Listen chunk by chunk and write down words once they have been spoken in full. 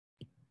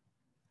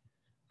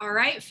All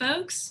right,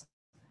 folks,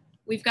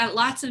 we've got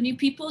lots of new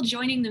people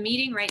joining the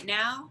meeting right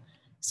now.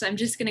 So I'm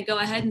just gonna go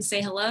ahead and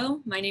say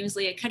hello. My name is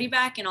Leah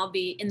Cuddyback and I'll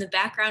be in the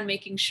background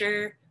making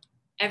sure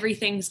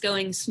everything's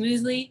going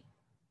smoothly.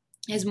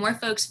 As more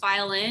folks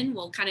file in,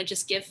 we'll kind of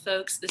just give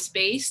folks the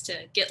space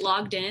to get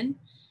logged in.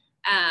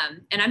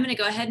 And I'm gonna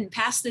go ahead and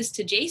pass this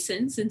to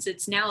Jason since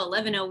it's now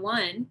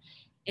 11:01.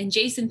 And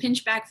Jason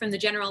Pinchback from the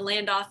General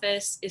Land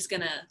Office is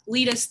gonna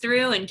lead us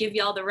through and give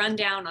you all the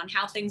rundown on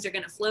how things are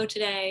gonna flow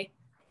today.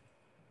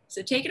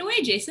 So take it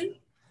away, Jason.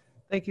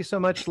 Thank you so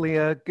much,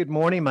 Leah. Good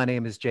morning. My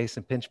name is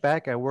Jason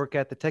Pinchback. I work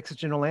at the Texas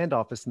General Land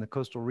Office in the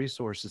Coastal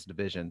Resources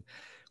Division.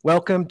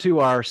 Welcome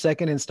to our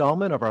second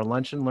installment of our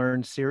Lunch and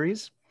Learn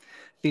series,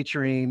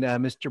 featuring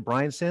Mr.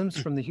 Brian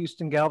Sims from the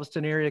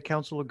Houston-Galveston Area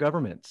Council of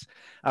Governments.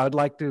 I would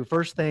like to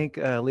first thank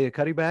Leah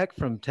Cuddyback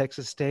from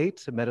Texas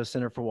State, Meadows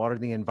Center for Water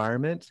and the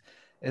Environment,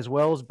 as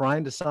well as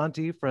Brian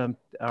DeSanti from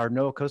our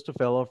NOAA Coastal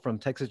Fellow from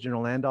Texas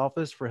General Land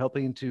Office for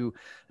helping to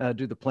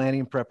do the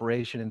planning,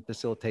 preparation, and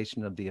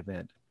facilitation of the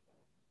event.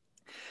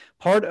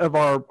 Part of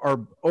our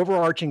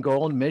overarching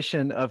goal and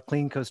mission of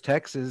Clean Coast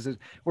Texas is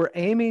we're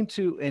aiming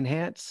to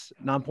enhance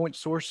non-point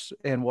source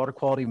and water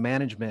quality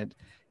management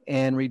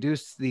and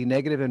reduce the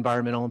negative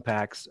environmental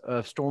impacts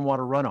of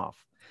stormwater runoff.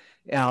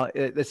 Now,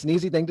 it's an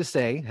easy thing to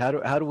say. How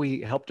do we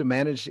help to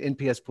manage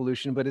NPS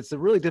pollution? But it's a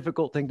really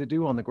difficult thing to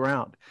do on the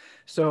ground.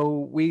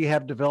 So we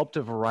have developed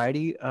a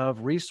variety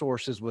of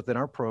resources within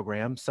our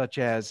program, such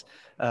as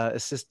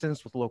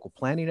assistance with local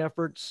planning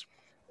efforts,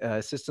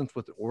 assistance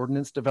with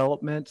ordinance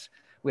development.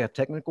 We have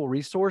technical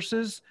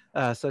resources,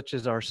 such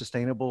as our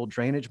sustainable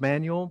drainage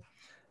manual.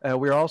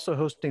 We're also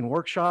hosting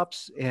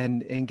workshops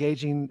and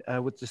engaging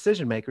with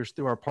decision makers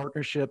through our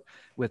partnership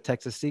with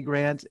Texas Sea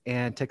Grant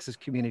and Texas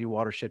Community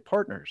Watershed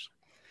Partners.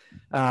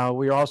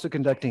 We are also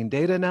conducting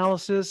data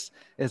analysis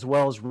as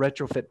well as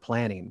retrofit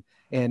planning.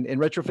 And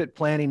retrofit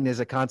planning is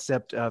a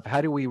concept of how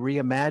do we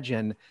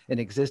reimagine an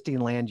existing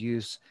land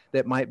use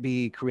that might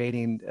be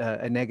creating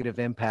a negative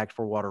impact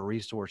for water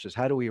resources?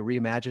 How do we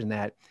reimagine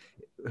that,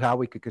 how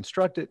we could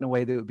construct it in a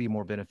way that would be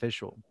more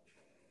beneficial?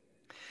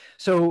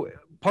 So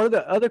part of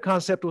the other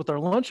concept with our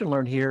Lunch and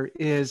Learn here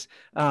is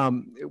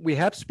we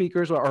have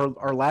speakers.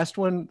 Our last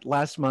one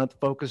last month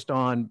focused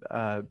on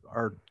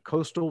our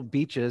coastal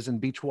beaches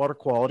and beach water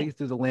quality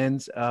through the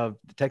lens of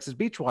the Texas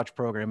Beach Watch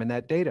program and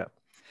that data.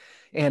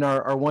 And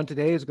our one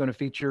today is going to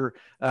feature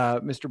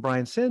Mr.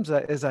 Brian Sims,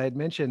 as I had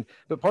mentioned.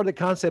 But part of the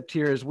concept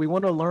here is we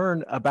want to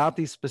learn about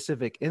these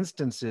specific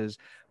instances,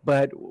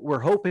 but we're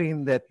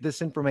hoping that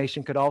this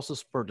information could also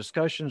spur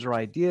discussions or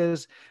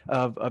ideas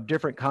of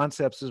different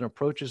concepts and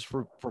approaches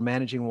for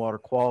managing water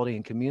quality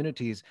in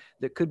communities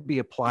that could be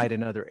applied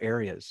in other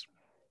areas.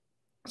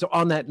 So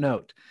on that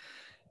note,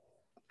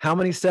 how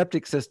many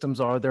septic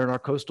systems are there in our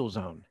coastal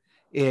zone?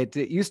 It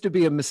used to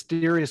be a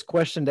mysterious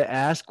question to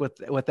ask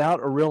without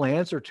a real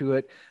answer to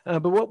it.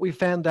 But what we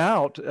found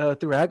out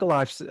through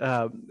AgriLife's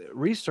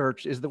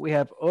research is that we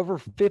have over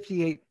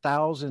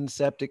 58,000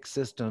 septic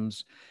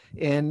systems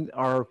in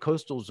our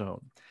coastal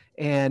zone.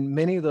 And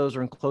many of those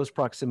are in close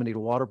proximity to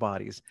water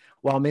bodies.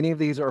 While many of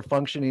these are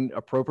functioning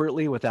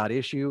appropriately without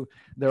issue,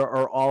 there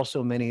are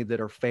also many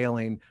that are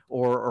failing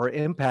or are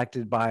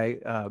impacted by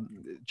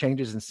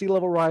changes in sea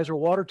level rise or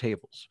water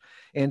tables.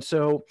 And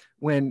so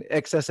when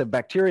excessive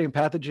bacteria and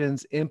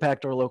pathogens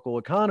impact our local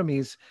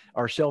economies,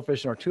 our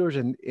shellfish and our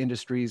tourism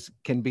industries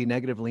can be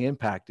negatively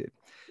impacted.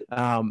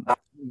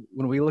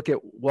 When we look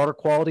at water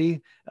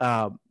quality,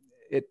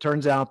 it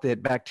turns out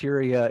that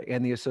bacteria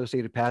and the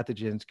associated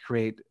pathogens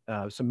create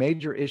some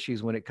major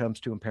issues when it comes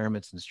to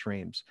impairments in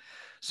streams.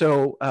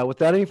 So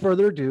without any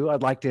further ado,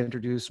 I'd like to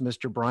introduce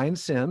Mr. Brian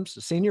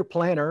Sims, Senior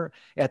Planner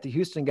at the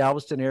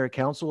Houston-Galveston Area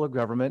Council of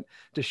Government,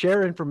 to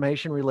share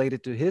information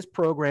related to his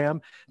program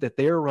that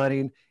they're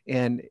running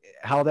and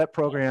how that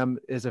program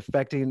is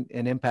affecting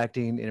and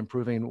impacting and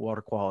improving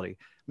water quality.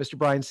 Mr.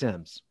 Brian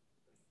Sims.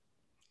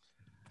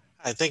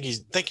 Hi, thank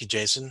you,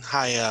 Jason.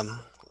 Hi,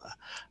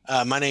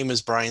 my name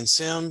is Brian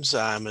Sims.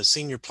 I'm a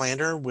senior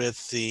planner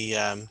with the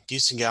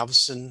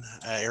Houston-Galveston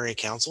Area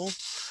Council.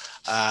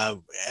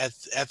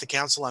 At the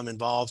council, I'm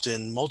involved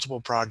in multiple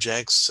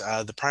projects,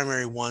 the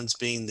primary ones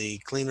being the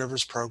Clean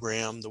Rivers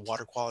program, the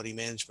Water Quality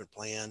Management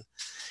Plan,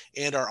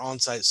 and our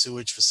on-site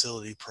sewage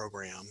facility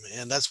program.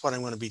 And that's what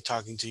I'm going to be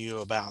talking to you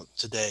about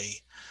today.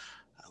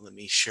 Let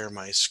me share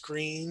my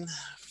screen.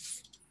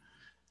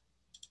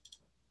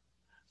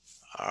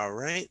 All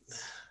right.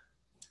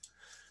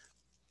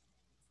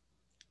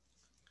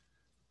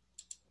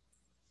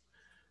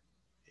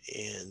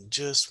 In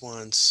just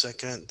 1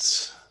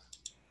 second.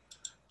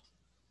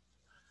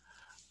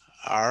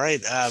 All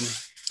right.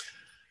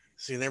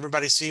 So can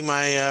everybody see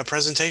my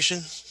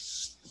presentation?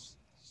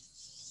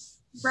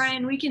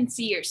 Brian, we can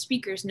see your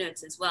speaker's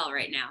notes as well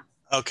right now.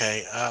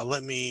 Okay.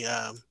 Let me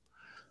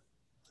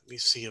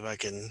see if I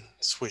can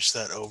switch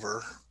that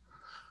over.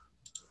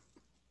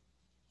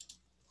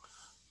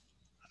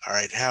 All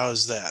right. How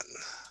is that?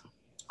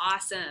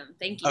 Awesome.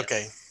 Thank you.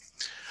 Okay.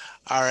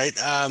 All right.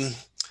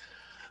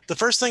 The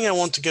first thing I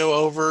want to go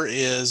over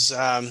is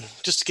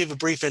just to give a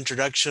brief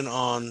introduction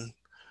on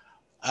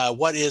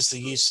what is the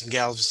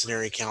Houston-Galveston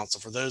Area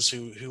Council. For those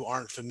who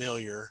aren't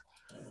familiar,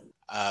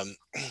 um,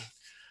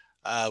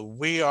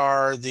 we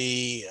are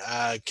the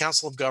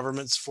Council of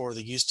Governments for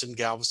the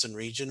Houston-Galveston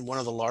region, one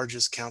of the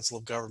largest council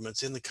of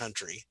governments in the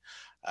country.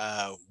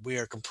 We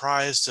are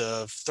comprised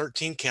of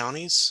 13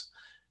 counties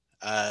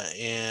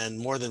and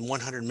more than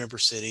 100 member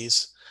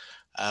cities.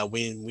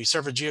 We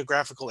serve a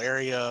geographical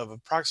area of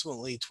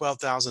approximately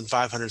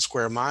 12,500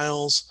 square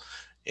miles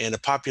and a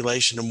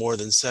population of more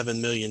than 7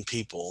 million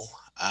people.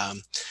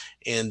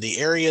 And the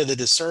area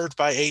that is served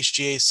by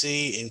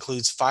H-GAC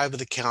includes 5 of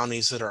the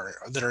counties that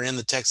are in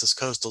the Texas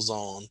coastal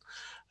zone,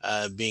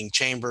 being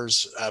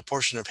Chambers, a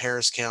portion of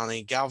Harris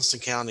County, Galveston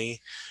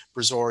County,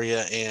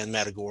 Brazoria, and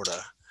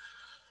Matagorda.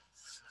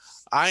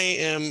 I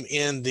am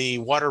in the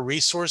Water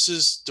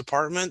Resources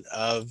Department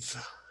of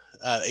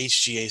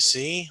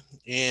H-GAC,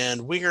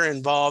 and we are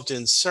involved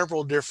in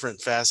several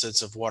different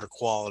facets of water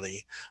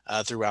quality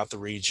throughout the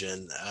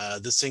region.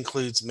 This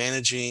includes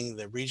managing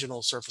the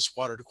Regional Surface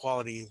Water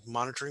Quality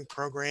Monitoring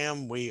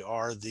Program. We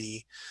are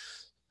the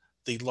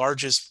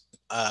largest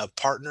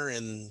partner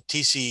in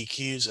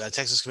TCEQ's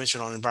Texas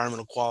Commission on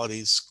Environmental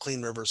Quality's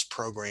Clean Rivers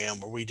program,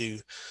 where we do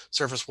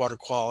surface water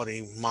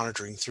quality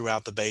monitoring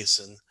throughout the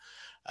basin.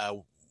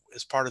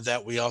 As part of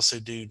that, we also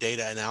do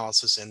data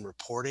analysis and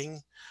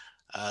reporting,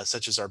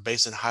 such as our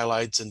basin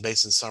highlights and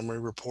basin summary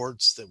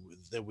reports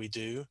that we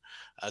do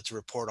to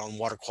report on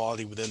water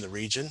quality within the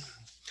region.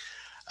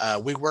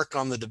 We work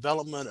on the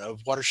development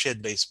of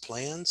watershed-based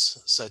plans,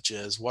 such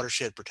as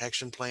watershed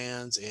protection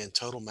plans and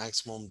total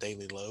maximum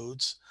daily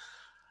loads.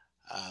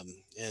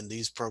 And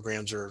these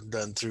programs are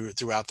done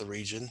throughout the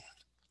region.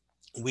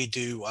 We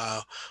do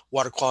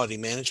water quality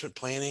management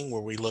planning,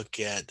 where we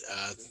look at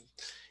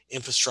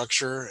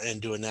infrastructure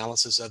and do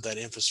analysis of that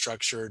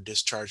infrastructure,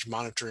 discharge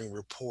monitoring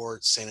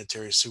reports,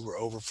 sanitary sewer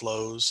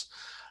overflows,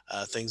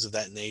 things of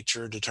that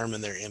nature,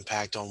 determine their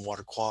impact on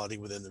water quality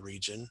within the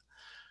region.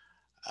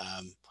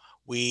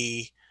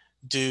 We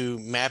do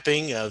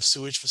mapping of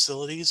sewage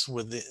facilities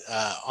with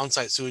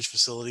on-site sewage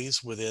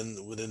facilities within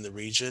the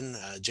region.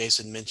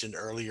 Jason mentioned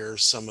earlier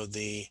some of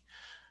the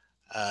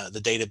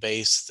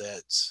database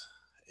that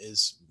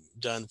is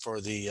done for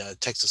the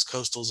Texas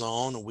coastal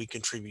zone, and we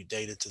contribute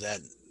data to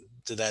that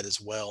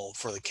as well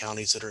for the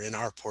counties that are in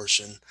our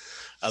portion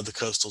of the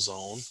coastal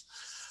zone.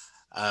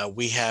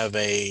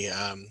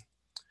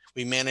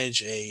 We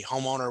manage a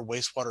homeowner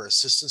wastewater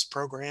assistance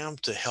program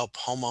to help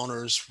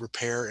homeowners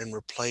repair and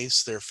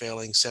replace their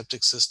failing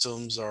septic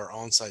systems or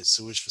on-site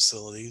sewage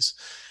facilities.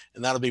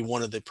 And that'll be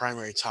one of the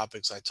primary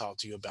topics I talk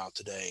to you about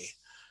today.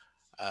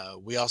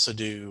 We also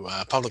do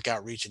public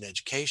outreach and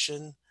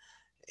education,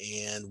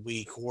 and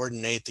we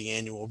coordinate the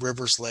annual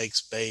Rivers,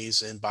 Lakes,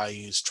 Bays, and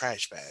Bayous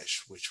Trash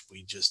Bash, which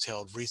we just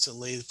held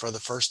recently for the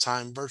first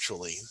time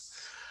virtually.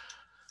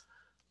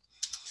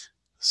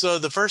 So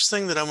the first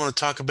thing that I want to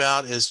talk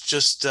about is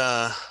just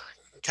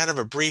kind of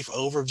a brief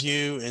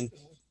overview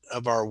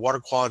of our water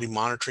quality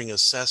monitoring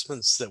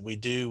assessments that we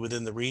do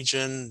within the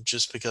region,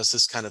 just because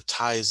this kind of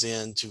ties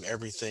into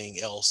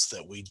everything else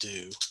that we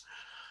do.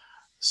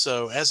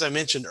 So as I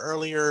mentioned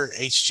earlier,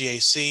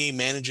 H-GAC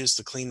manages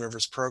the Clean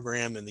Rivers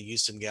program in the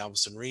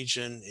Houston-Galveston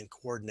region in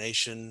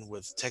coordination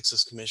with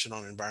Texas Commission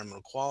on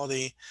Environmental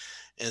Quality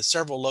and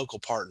several local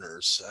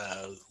partners.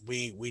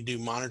 We do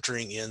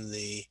monitoring in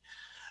the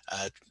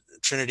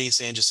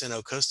Trinity-San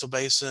Jacinto Coastal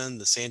Basin,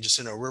 the San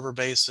Jacinto River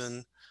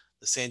Basin,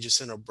 the San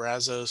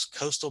Jacinto-Brazos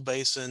Coastal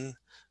Basin,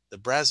 the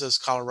Brazos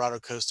Colorado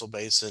Coastal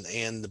Basin,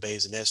 and the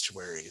bays and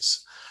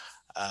estuaries.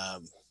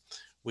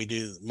 We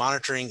do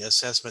monitoring,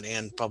 assessment,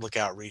 and public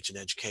outreach and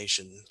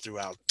education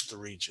throughout the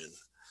region.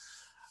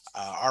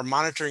 Our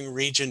monitoring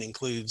region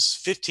includes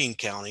 15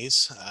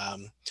 counties.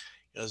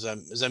 As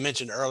I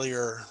mentioned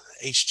earlier,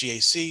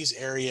 H-GAC's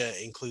area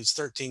includes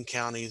 13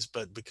 counties,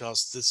 but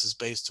because this is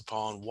based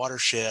upon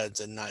watersheds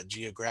and not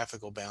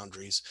geographical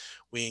boundaries,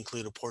 we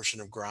include a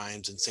portion of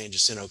Grimes and San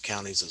Jacinto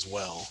counties as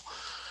well.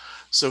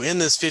 So in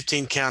this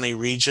 15 county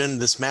region,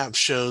 this map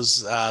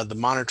shows the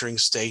monitoring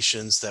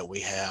stations that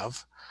we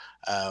have.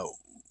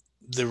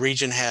 The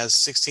region has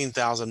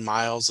 16,000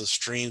 miles of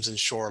streams and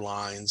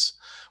shorelines.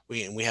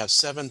 We have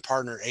 7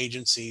 partner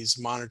agencies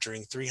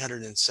monitoring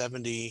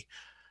 370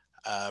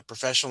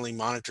 professionally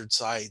monitored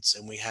sites,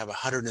 and we have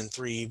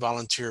 103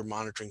 volunteer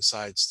monitoring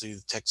sites through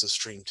the Texas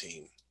Stream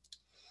Team.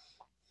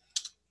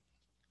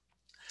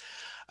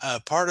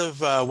 Part of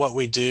what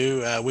we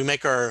do, we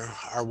make our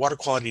water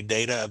quality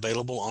data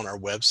available on our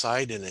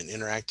website in an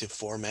interactive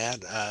format.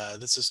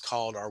 This is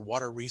called our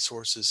Water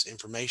Resources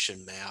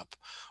Information Map,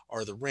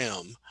 or the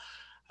RIM.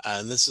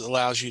 And this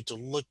allows you to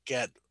look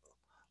at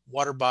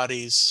water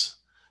bodies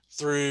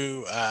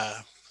through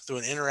an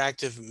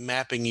interactive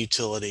mapping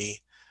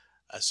utility.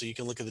 So you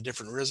can look at the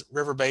different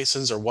river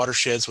basins or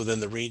watersheds within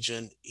the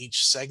region.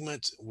 Each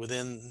segment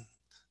within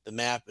The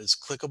map is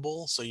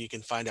clickable, so you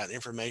can find out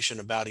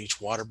information about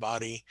each water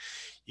body.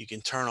 You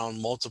can turn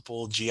on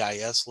multiple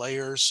GIS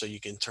layers, so you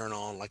can turn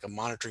on like a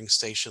monitoring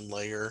station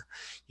layer.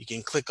 You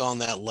can click on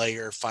that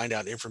layer, find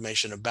out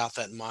information about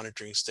that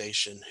monitoring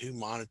station, who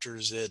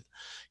monitors it,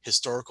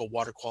 historical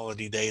water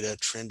quality data,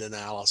 trend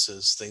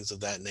analysis, things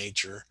of that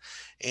nature.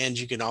 And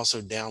you can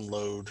also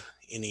download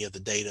any of the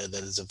data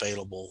that is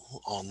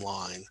available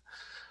online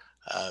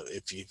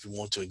if you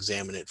want to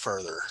examine it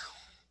further.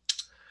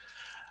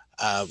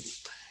 Um,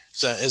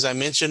 So as I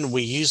mentioned,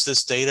 we use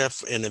this data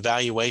in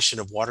evaluation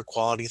of water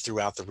quality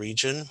throughout the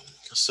region.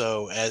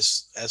 So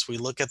as we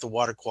look at the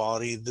water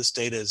quality, this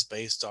data is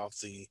based off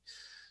the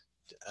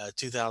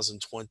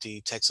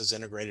 2020 Texas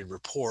Integrated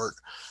Report.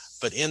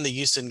 But in the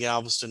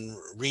Houston-Galveston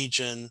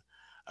region,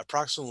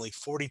 approximately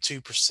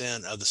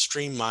 42% of the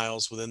stream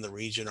miles within the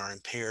region are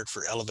impaired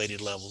for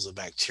elevated levels of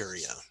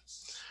bacteria.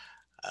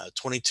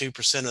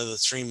 22% of the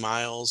stream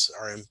miles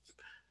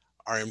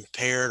are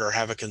impaired or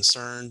have a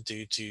concern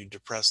due to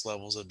depressed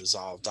levels of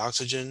dissolved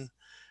oxygen,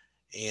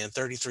 and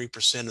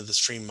 33% of the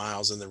stream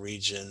miles in the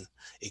region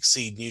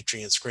exceed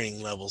nutrient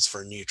screening levels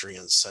for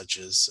nutrients such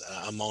as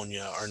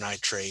ammonia or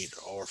nitrate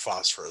or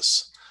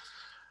phosphorus.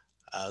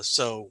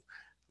 So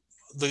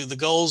the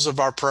goals of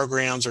our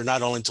programs are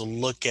not only to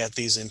look at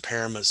these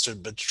impairments,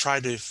 but to try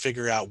to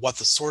figure out what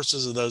the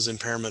sources of those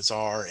impairments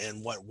are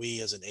and what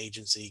we as an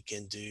agency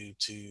can do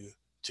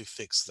to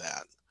fix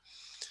that.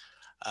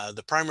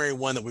 The primary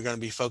one that we're going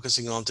to be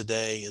focusing on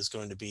today is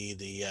going to be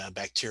the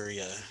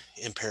bacteria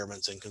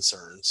impairments and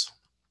concerns.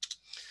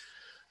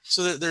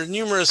 So there are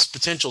numerous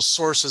potential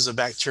sources of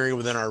bacteria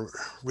within our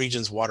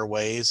region's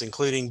waterways,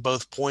 including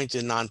both point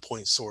and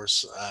non-point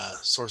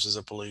sources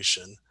of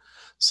pollution.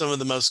 Some of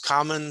the most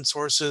common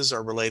sources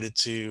are related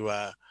to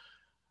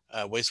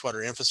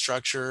wastewater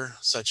infrastructure,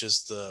 such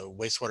as the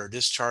wastewater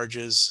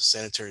discharges,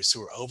 sanitary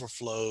sewer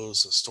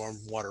overflows,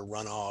 stormwater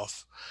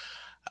runoff,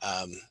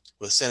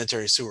 with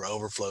sanitary sewer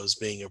overflows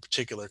being a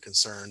particular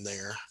concern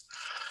there.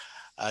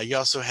 You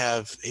also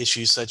have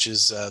issues such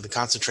as the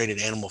concentrated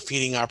animal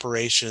feeding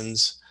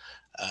operations,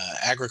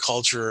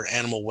 agriculture,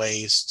 animal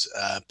waste,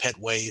 pet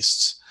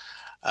waste.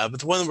 But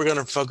the one that we're going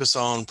to focus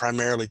on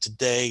primarily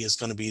today is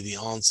going to be the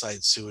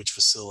on-site sewage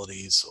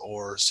facilities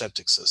or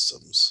septic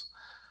systems.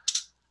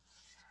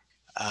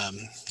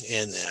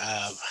 And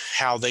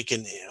how they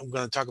can, I'm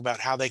going to talk about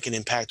how they can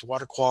impact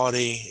water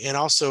quality, and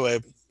also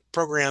a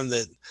program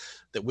that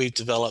we've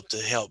developed to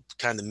help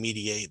kind of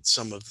mediate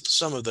some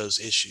of those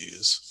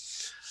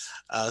issues.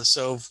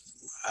 So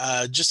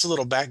just a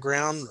little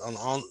background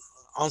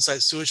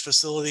on-site sewage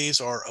facilities,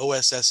 or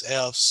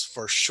OSSFs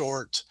for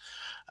short.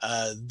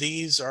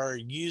 These are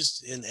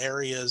used in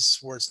areas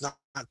where it's not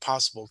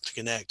possible to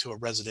connect to a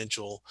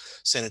residential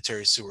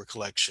sanitary sewer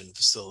collection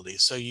facility.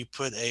 So you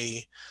put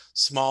a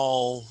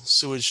small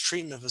sewage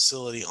treatment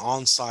facility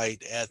on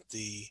site at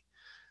the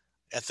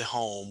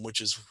home, which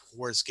is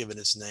where it's given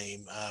its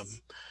name.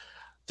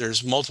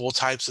 There's multiple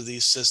types of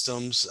these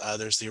systems.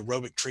 There's the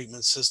aerobic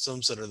treatment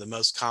systems that are the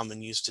most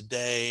common use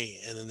today,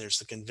 and then there's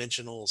the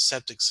conventional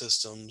septic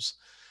systems.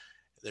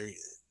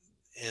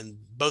 And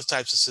both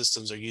types of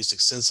systems are used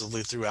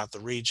extensively throughout the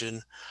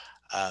region.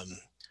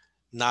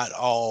 Not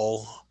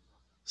all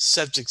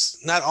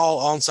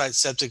on-site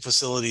septic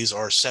facilities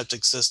are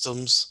septic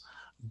systems,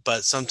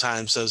 but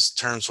sometimes those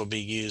terms will be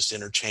used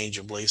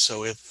interchangeably.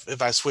 So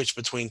if I switch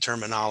between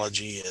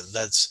terminology,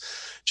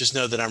 just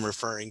know that I'm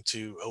referring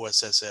to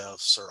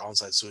OSSFs, or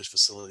on-site sewage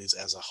facilities,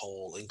 as a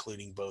whole,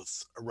 including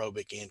both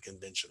aerobic and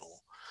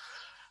conventional.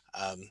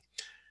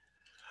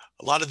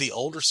 A lot of the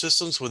older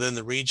systems within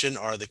the region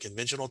are the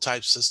conventional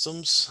type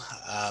systems.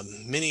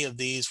 Many of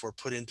these were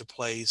put into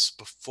place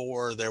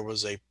before there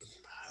was a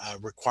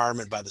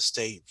requirement by the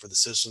state for the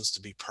systems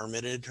to be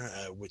permitted,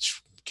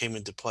 which came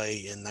into play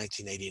in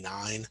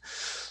 1989.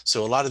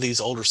 So a lot of these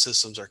older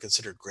systems are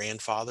considered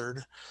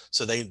grandfathered.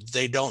 So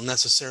they don't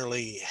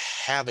necessarily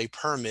have a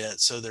permit,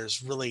 so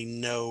there's really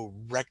no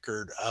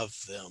record of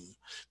them.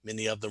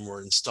 Many of them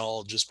were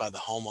installed just by the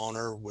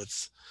homeowner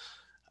with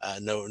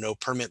no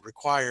permit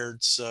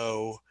required.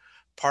 So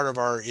part of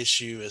our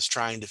issue is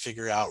trying to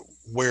figure out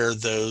where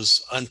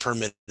those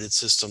unpermitted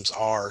systems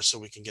are, so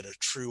we can get a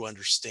true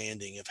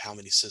understanding of how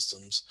many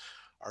systems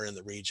are in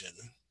the region.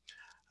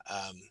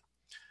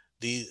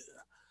 The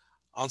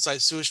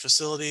on-site sewage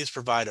facilities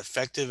provide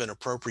effective and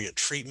appropriate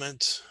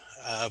treatment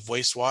of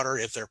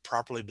wastewater if they're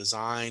properly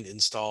designed,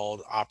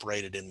 installed,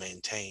 operated, and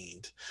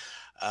maintained.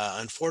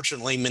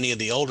 Unfortunately, many of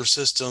the older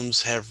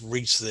systems have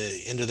reached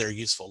the end of their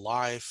useful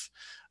life.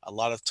 A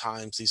lot of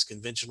times these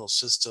conventional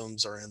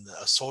systems are in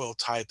a soil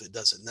type that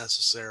doesn't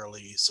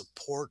necessarily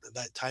support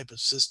that type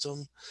of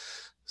system,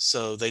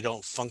 so they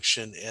don't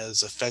function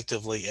as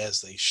effectively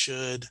as they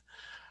should.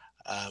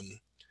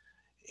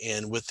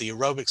 And with the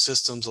aerobic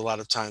systems, a lot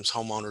of times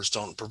homeowners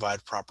don't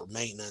provide proper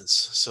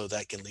maintenance, so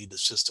that can lead to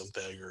system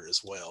failure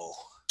as well.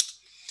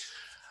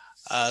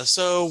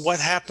 So what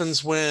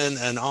happens when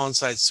an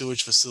on-site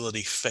sewage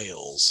facility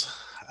fails?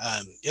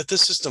 If the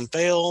system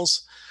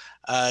fails,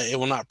 It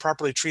will not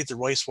properly treat the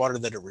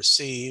wastewater that it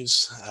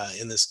receives.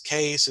 In this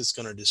case, it's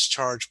going to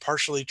discharge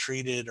partially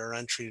treated or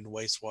untreated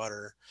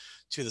wastewater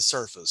to the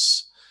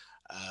surface.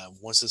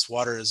 Once this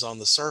water is on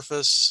the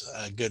surface,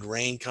 good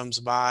rain comes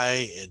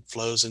by, it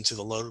flows into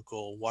the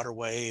local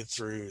waterway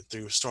through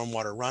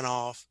stormwater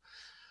runoff,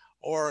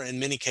 or in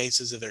many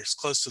cases, if it's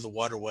close to the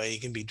waterway,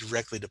 it can be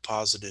directly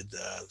deposited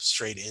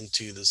straight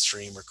into the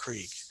stream or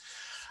creek.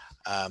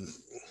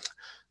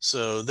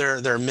 So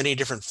there are many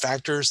different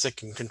factors that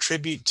can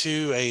contribute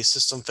to a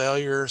system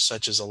failure,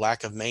 such as a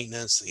lack of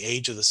maintenance, the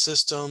age of the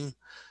system,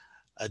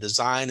 a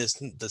design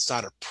that's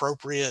not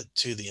appropriate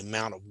to the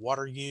amount of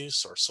water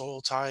use or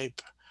soil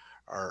type,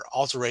 or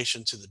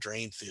alteration to the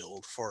drain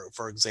field.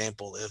 For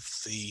example,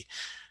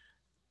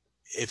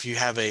 if you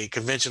have a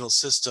conventional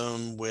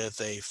system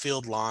with a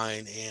field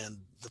line and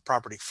the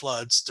property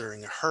floods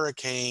during a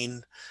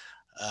hurricane,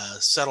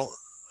 soil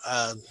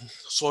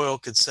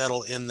could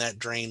settle in that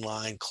drain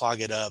line, clog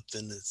it up,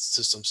 then the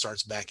system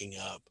starts backing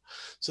up.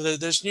 So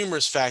there's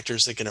numerous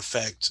factors that can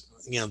affect,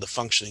 the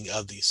functioning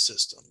of these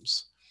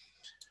systems.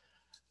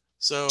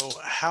 So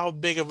how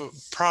big of a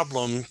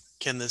problem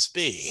can this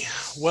be?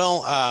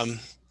 Well,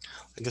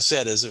 like I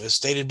said, as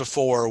stated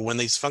before, when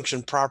these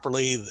function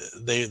properly,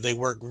 they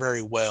work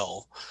very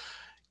well.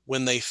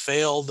 When they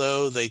fail,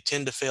 though, they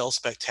tend to fail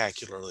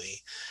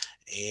spectacularly.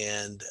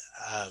 And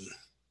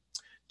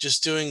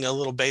just doing a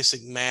little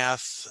basic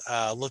math,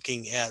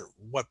 looking at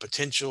what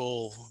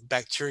potential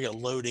bacteria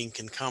loading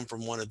can come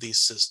from one of these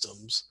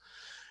systems,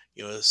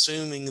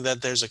 assuming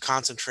that there's a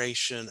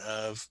concentration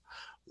of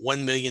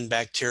 1 million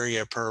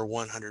bacteria per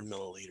 100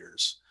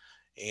 milliliters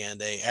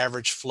and a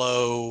average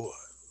flow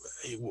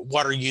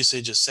water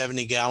usage of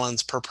 70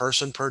 gallons per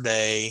person per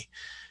day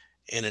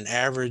and an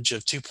average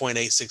of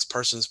 2.86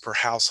 persons per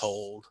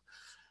household,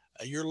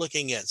 you're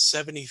looking at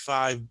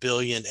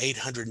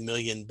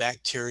 75,800,000,000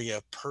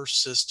 bacteria per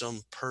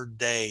system per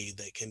day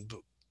that can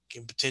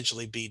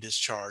potentially be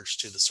discharged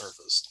to the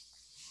surface.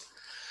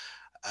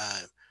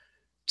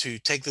 To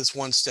take this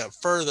one step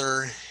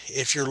further,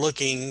 if you're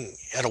looking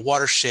at a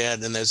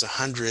watershed and there's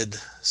 100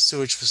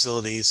 sewage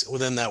facilities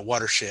within that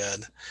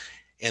watershed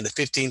and a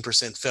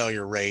 15%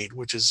 failure rate,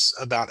 which is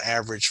about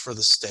average for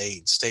the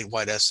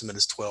statewide estimate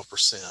is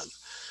 12%.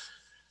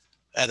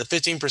 At a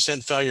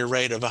 15% failure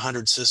rate of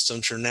 100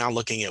 systems, you're now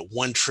looking at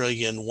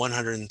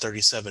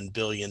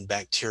 1,137,000,000,000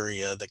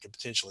 bacteria that could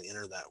potentially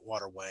enter that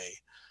waterway.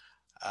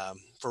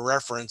 For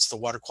reference, the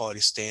water quality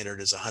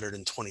standard is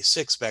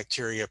 126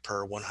 bacteria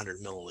per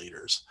 100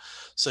 milliliters.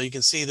 So you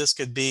can see this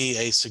could be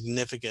a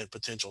significant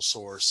potential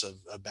source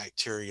of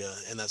bacteria,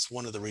 and that's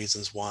one of the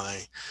reasons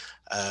why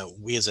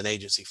we as an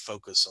agency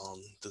focus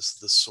on this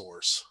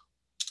source.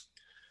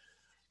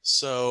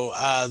 So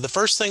the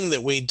first thing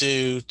that we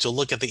do to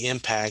look at the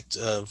impact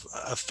of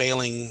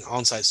failing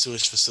on-site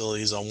sewage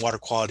facilities on water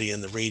quality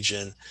in the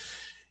region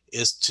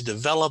is to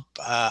develop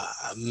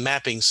a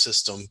mapping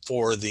system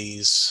for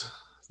these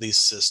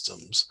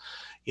systems.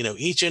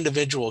 Each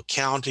individual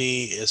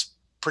county is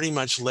pretty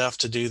much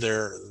left to do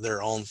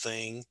their own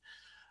thing.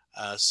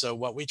 So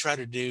what we try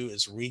to do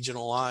is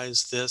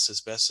regionalize this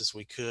as best as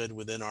we could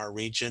within our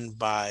region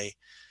by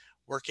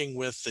working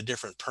with the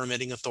different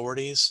permitting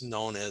authorities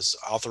known as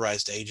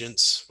authorized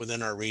agents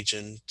within our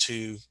region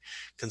to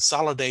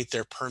consolidate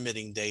their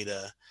permitting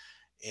data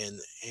and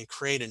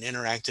create an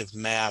interactive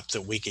map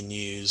that we can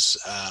use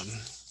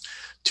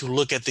to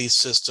look at these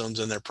systems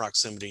and their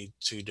proximity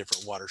to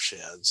different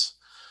watersheds.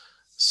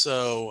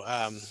 So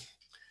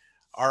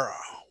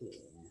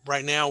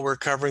right now we're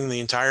covering the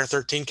entire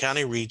 13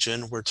 county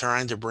region. We're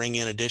trying to bring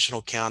in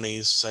additional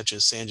counties such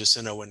as San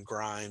Jacinto and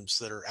Grimes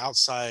that are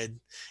outside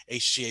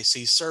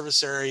H-GAC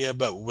service area,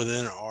 but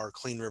within our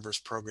Clean Rivers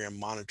program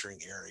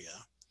monitoring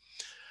area.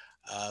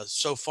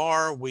 So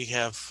far we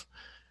have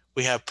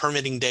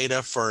permitting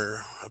data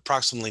for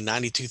approximately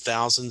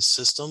 92,000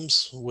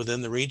 systems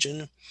within the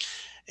region.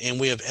 And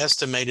we have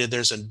estimated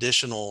there's an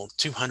additional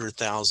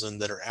 200,000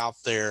 that are out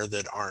there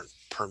that aren't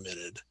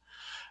permitted.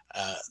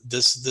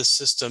 This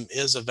system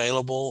is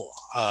available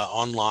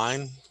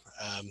online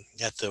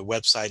at the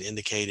website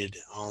indicated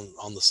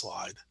on the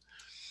slide.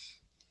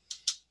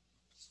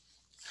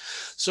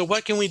 So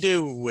what can we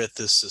do with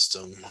this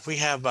system? We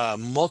have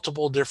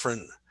multiple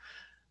different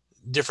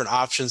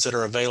options that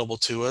are available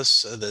to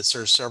us that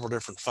serve several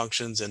different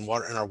functions in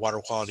our water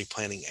quality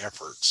planning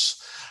efforts.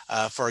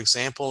 For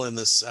example, in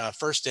this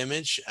first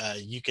image,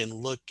 you can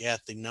look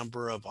at the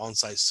number of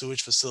on-site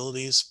sewage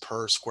facilities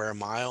per square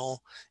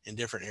mile in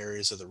different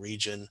areas of the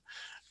region.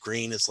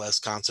 Green is less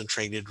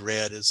concentrated,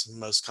 red is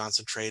most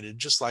concentrated,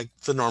 just like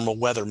the normal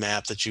weather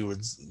map that you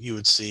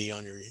would see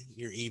on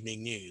your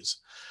evening news.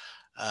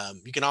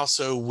 You can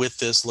also, with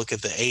this, look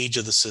at the age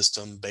of the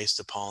system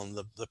based upon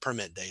the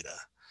permit data.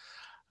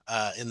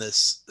 In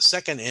this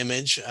second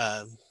image,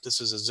 this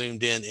is a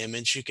zoomed in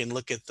image, you can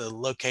look at the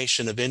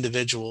location of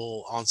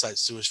individual on-site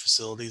sewage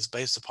facilities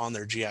based upon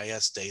their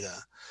GIS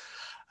data.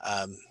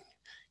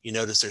 You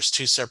notice there's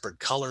two separate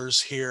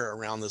colors here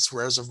around this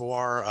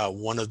reservoir.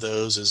 One of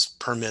those is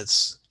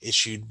permits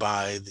issued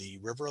by the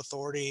River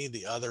Authority.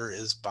 The other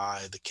is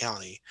by the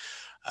county,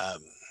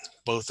 um,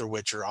 both of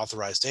which are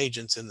authorized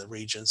agents in the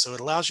region. So it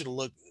allows you to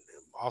look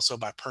also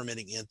by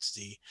permitting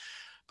entity.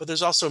 But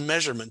there's also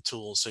measurement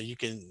tools, so you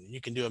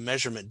can do a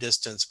measurement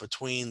distance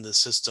between the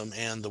system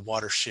and the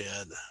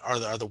watershed, or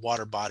the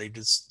water body,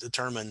 to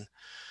determine,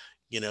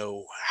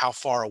 how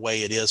far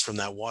away it is from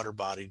that water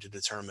body, to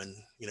determine,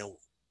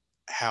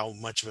 how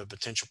much of a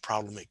potential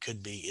problem it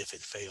could be if it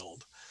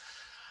failed.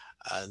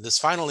 This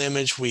final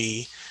image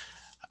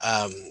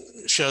um,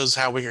 shows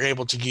how we are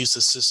able to use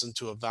the system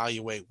to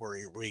evaluate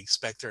where we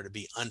expect there to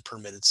be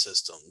unpermitted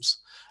systems.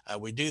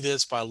 We do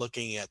this by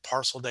looking at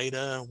parcel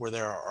data where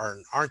there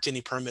aren't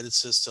any permitted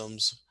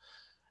systems,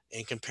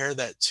 and compare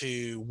that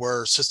to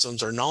where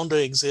systems are known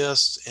to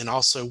exist, and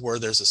also where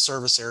there's a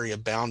service area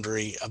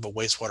boundary of a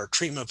wastewater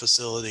treatment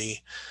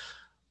facility,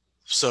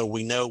 so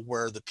we know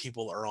where the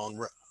people are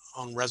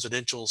on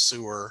residential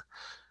sewer,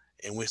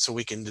 and so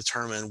we can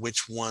determine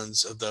which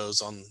ones of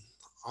those on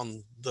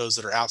those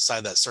that are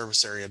outside that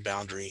service area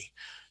boundary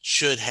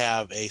should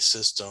have a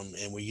system,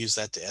 and we use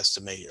that to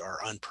estimate our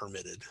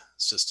unpermitted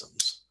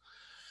systems.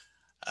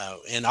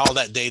 And all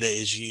that data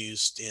is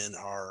used in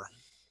our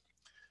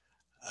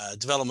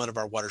development of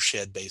our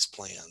watershed-based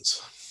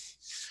plans.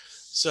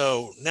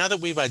 So now that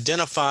we've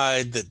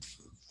identified that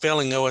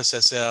failing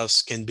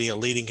OSSFs can be a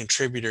leading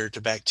contributor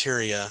to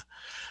bacteria,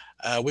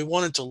 we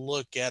wanted to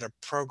look at a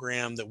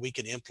program that we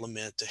could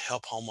implement to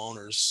help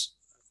homeowners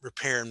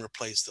repair and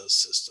replace those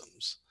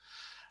systems.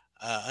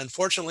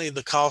 Unfortunately,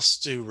 the costs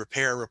to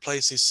repair or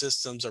replace these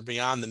systems are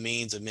beyond the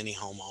means of many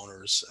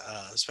homeowners,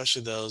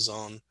 especially those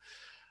on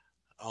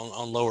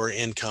lower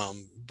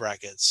income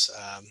brackets.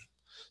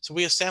 So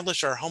we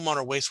established our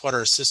homeowner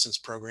wastewater assistance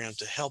program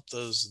to help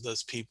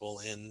those people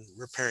in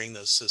repairing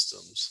those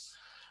systems.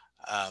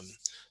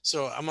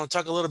 So I'm going to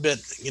talk a little bit,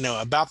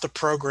 about the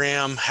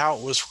program, how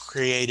it was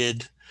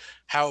created,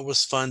 how it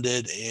was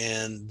funded,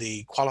 and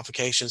the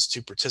qualifications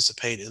to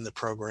participate in the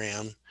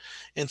program,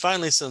 and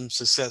finally some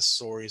success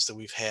stories that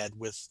we've had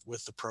with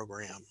the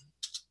program.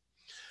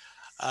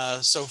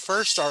 So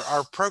first,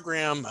 our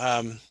program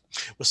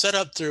was set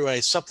up through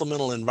a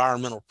supplemental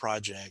environmental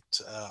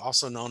project,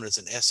 also known as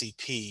an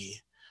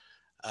SEP,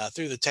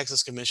 through the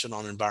Texas Commission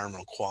on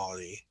Environmental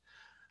Quality.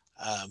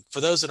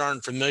 For those that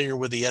aren't familiar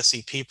with the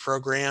SEP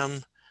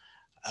program,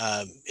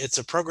 it's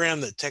a program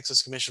that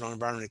Texas Commission on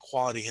Environmental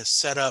Quality has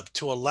set up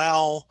to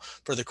allow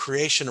for the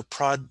creation of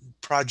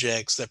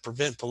projects that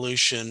prevent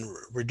pollution,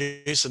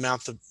 reduce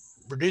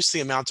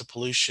the amount of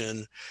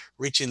pollution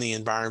reaching the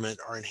environment,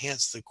 or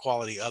enhance the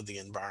quality of the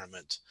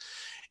environment.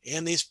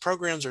 And these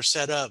programs are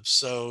set up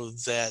so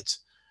that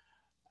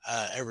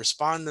a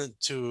respondent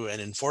to an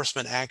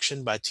enforcement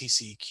action by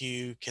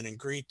TCEQ can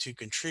agree to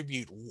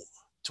contribute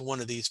to one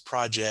of these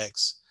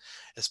projects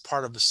as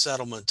part of a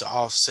settlement to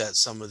offset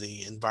some of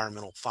the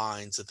environmental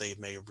fines that they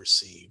may have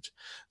received.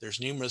 There's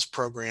numerous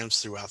programs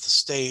throughout the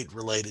state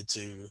related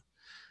to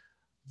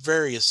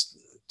various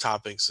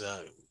topics,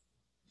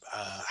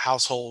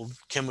 household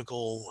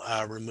chemical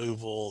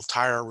removal,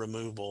 tire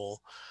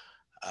removal,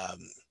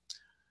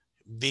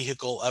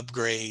 vehicle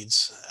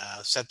upgrades,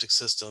 septic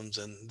systems,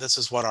 and this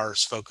is what our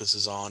focus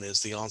is on, is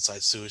the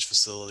on-site sewage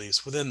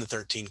facilities within the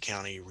 13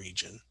 county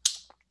region.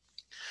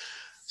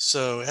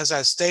 So as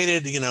I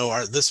stated,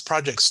 this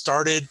project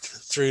started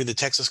through the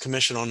Texas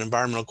Commission on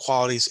Environmental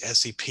Quality's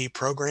SEP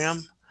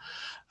program.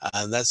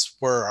 That's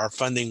where our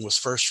funding was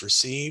first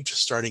received,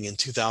 starting in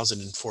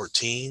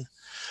 2014.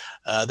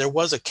 There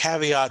was a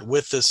caveat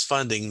with this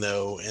funding,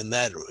 though, and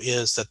that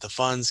is that the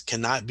funds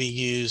cannot be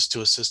used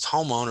to assist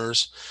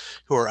homeowners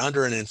who are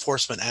under an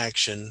enforcement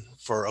action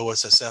for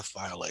OSSF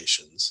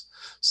violations.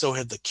 So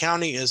if the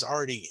county has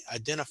already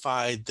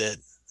identified that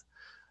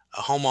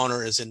a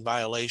homeowner is in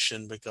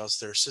violation because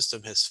their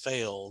system has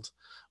failed,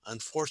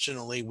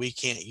 unfortunately, we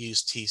can't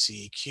use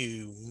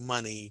TCEQ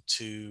money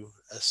to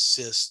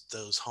assist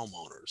those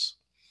homeowners.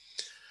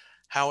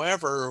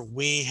 However,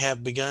 we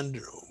have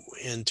begun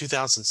in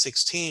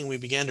 2016, we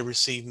began to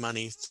receive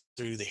money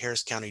through the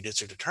Harris County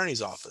District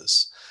Attorney's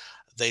Office.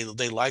 They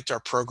liked our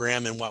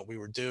program and what we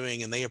were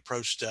doing, and they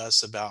approached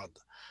us about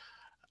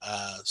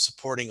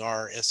supporting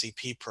our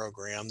SEP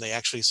program. They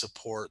actually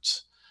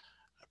support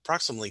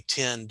approximately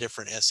 10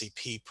 different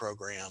SEP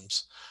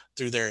programs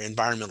through their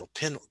environmental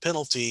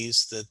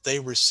penalties that they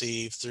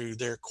receive through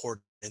their court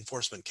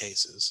enforcement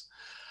cases.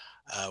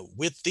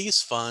 With these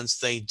funds,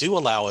 they do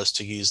allow us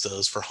to use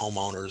those for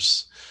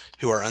homeowners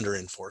who are under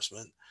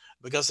enforcement,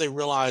 because they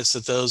realize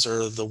that those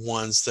are the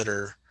ones that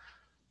are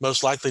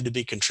most likely to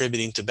be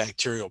contributing to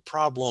bacterial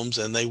problems,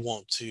 and they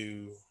want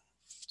to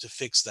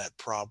fix that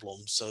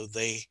problem. So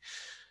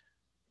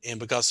and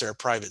because they're a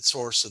private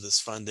source of this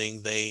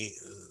funding, they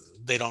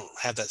don't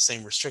have that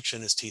same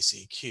restriction as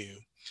TCEQ.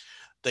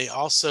 They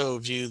also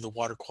view the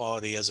water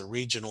quality as a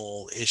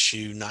regional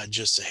issue, not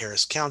just a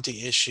Harris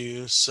County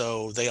issue.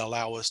 So they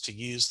allow us to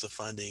use the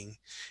funding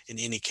in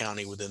any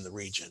county within the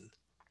region.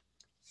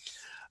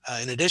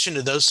 In addition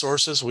to those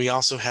sources, we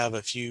also have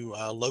a few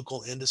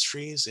local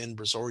industries in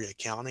Brazoria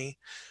County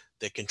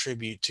that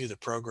contribute to the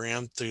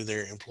program through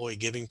their employee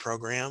giving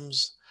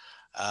programs.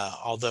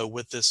 Although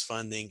with this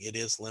funding, it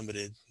is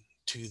limited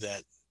to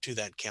that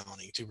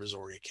county, to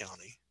Brazoria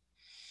County.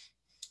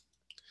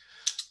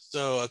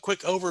 So a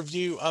quick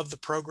overview of the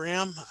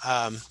program.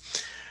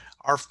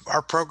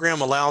 Our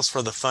program allows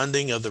for the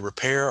funding of the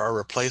repair or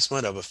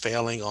replacement of a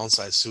failing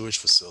on-site sewage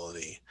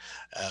facility.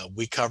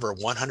 We cover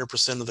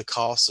 100% of the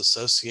costs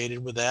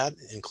associated with that,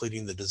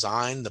 including the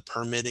design, the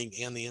permitting,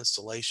 and the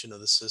installation of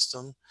the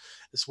system,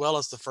 as well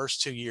as the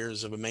first 2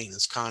 years of a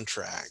maintenance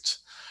contract,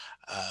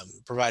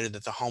 provided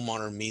that the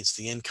homeowner meets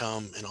the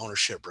income and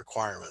ownership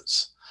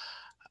requirements.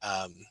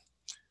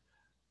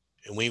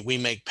 And we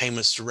make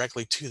payments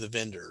directly to the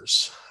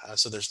vendors,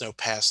 so there's no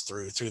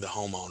pass-through through the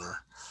homeowner.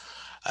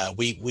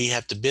 We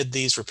have to bid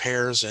these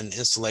repairs and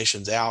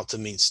installations out to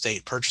meet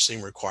state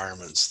purchasing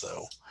requirements,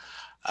 though.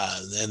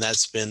 And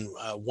that's been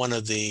one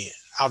of the,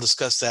 I'll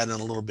discuss that in a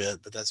little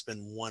bit, but that's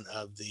been one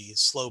of the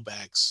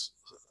slowbacks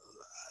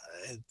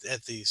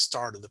at the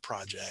start of the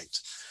project.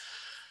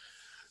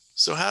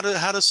 So how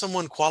does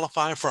someone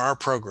qualify for our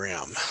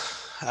program?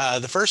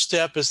 The first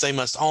step is they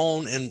must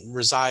own and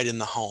reside in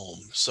the home.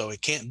 So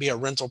it can't be a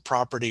rental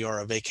property or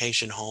a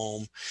vacation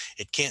home.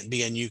 It can't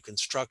be a new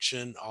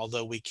construction,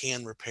 although we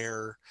can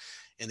repair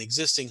an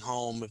existing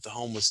home if the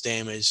home was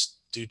damaged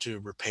due to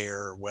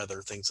repair,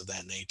 weather, things of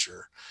that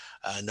nature.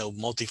 No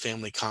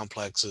multifamily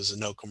complexes and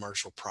no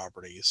commercial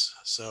properties.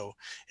 So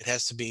it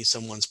has to be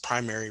someone's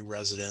primary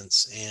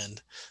residence,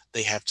 and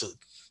they have to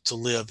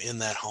live in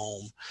that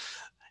home.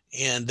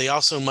 And they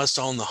also must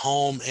own the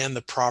home and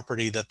the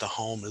property that the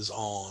home is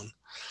on.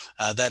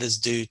 That is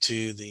due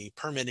to the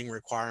permitting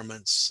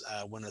requirements.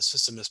 When a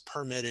system is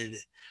permitted,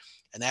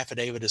 an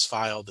affidavit is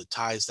filed that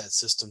ties that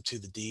system to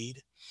the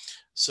deed.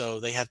 So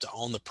they have to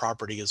own the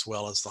property as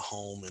well as the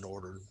home in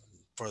order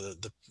for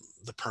the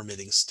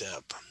permitting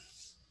step.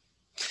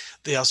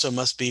 They also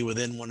must be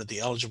within one of the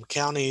eligible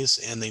counties,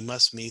 and they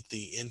must meet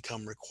the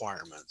income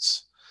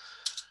requirements.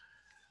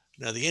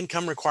 Now, the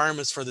income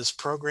requirements for this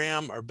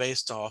program are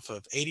based off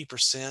of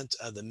 80%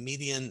 of the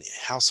median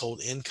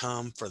household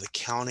income for the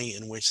county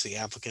in which the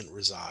applicant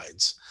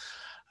resides.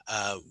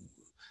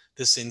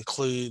 This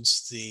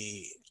includes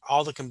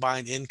all the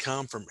combined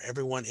income from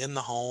everyone in the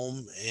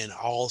home and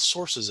all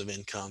sources of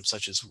income,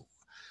 such as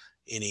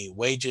any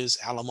wages,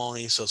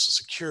 alimony, Social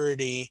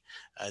Security,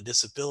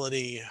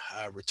 disability,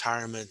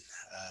 retirement,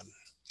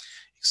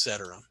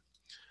 etc.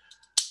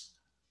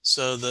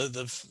 So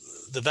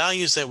the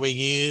values that we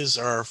use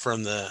are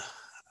from the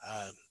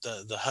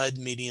HUD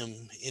medium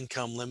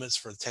income limits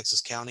for the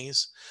Texas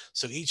counties.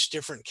 So each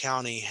different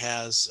county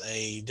has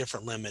a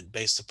different limit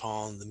based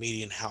upon the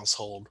median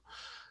household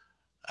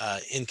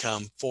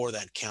income for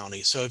that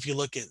county. So if you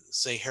look at,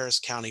 say, Harris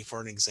County, for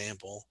an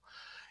example,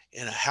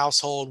 in a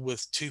household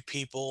with 2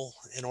 people,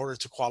 in order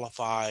to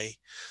qualify,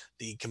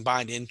 the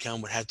combined income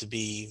would have to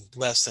be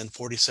less than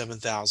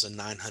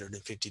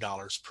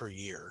 $47,950 per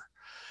year.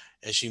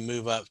 As you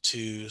move up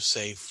to,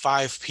 say,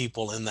 5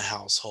 people in the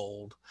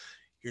household,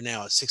 you're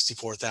now at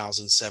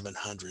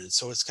 $64,700.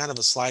 So it's kind of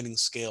a sliding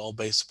scale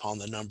based upon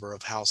the number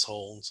of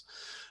households.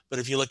 But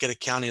if you look at a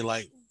county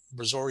like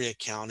Brazoria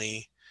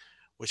County,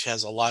 which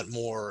has a lot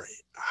more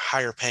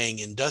higher paying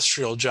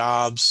industrial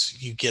jobs,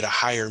 you get a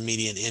higher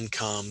median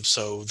income.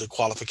 So the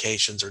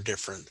qualifications are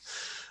different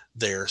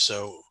there.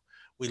 So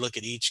we look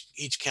at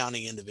each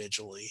county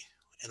individually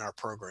in our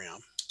program.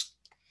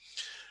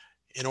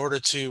 In order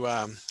to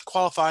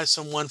qualify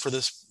someone for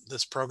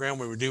this program,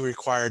 we do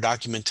require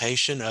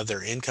documentation of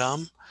their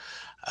income.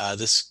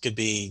 This could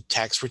be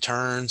tax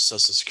returns,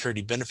 Social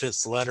Security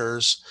benefits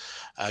letters,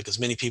 because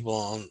many people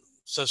on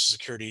Social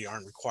Security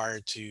aren't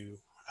required to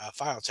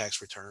file tax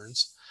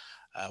returns.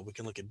 We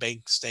can look at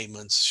bank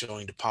statements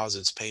showing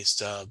deposits, pay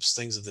stubs,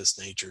 things of this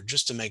nature,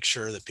 just to make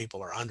sure that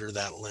people are under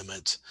that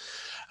limit.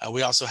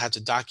 We also have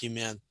to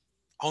document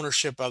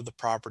ownership of the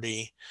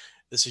property.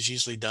 This is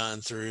usually done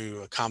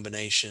through a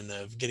combination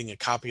of getting a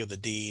copy of the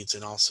deeds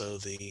and also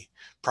the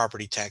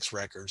property tax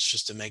records,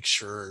 just to make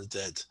sure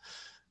that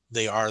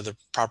they are the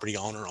property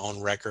owner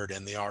on record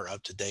and they are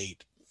up to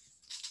date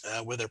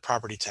with their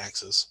property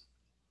taxes.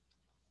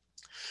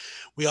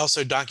 We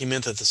also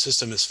document that the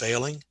system is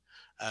failing.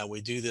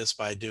 We do this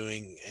by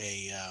doing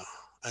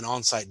an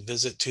on-site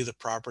visit to the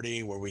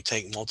property where we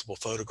take multiple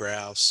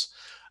photographs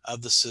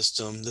of the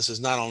system. This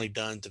is not only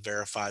done to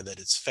verify that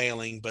it's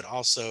failing, but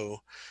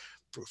also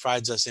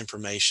provides us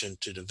information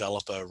to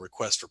develop a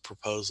request for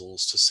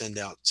proposals to send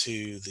out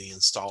to the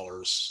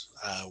installers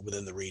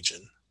within the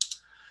region.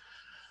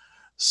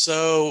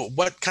 So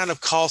what kind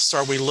of costs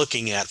are we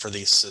looking at for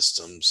these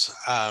systems?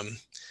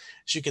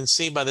 As you can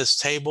see by this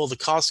table, the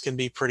cost can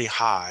be pretty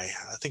high.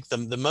 I think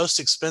the most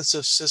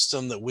expensive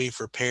system that we've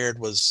repaired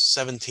was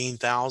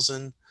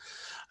 $17,000.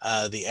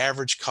 The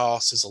average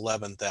cost is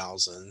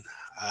 $11,000.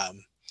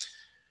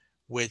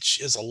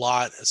 which is a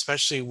lot,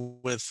 especially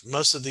with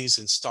most of these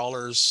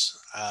installers.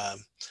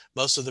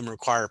 Most of them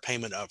require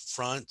payment up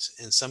front.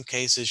 In some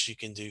cases, you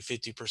can do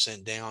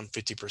 50% down,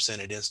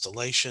 50% at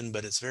installation,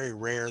 but it's very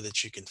rare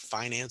that you can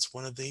finance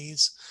one of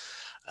these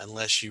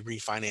unless you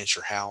refinance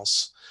your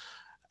house.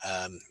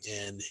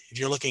 And if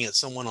you're looking at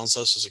someone on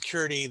Social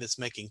Security that's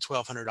making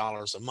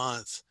 $1,200 a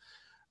month,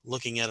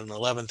 looking at an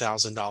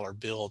 $11,000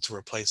 bill to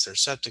replace their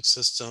septic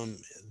system,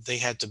 they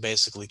had to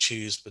basically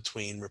choose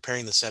between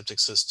repairing the septic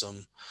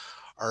system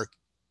or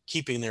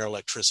keeping their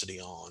electricity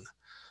on.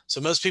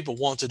 So most people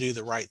want to do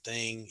the right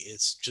thing.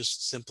 It's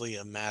just simply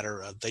a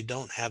matter of they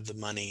don't have the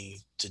money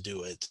to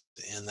do it.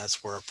 And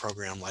that's where a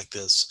program like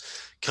this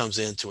comes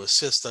in to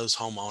assist those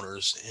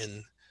homeowners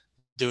in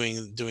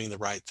doing the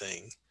right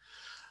thing.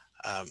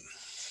 Um,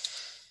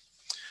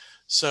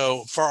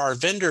 so for our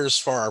vendors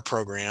for our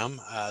program,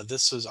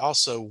 this was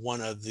also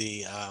one of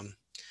the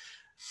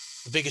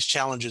biggest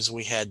challenges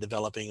we had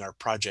developing our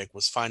project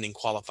was finding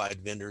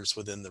qualified vendors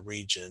within the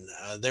region.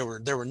 There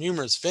were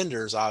numerous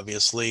vendors,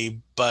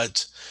 obviously,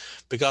 but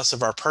because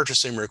of our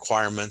purchasing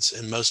requirements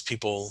and most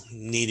people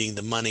needing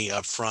the money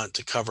up front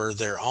to cover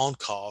their own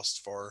costs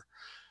for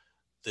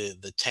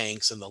the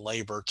tanks and the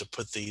labor to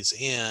put these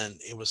in,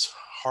 it was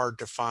hard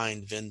to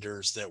find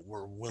vendors that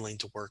were willing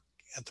to work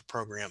at the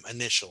program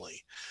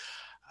initially.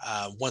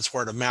 Once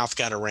word of mouth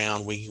got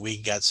around,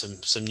 we got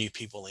some new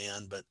people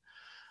in, but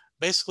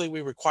basically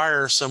we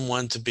require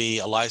someone to be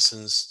a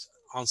licensed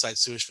on-site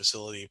sewage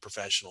facility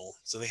professional.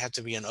 So they have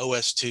to be an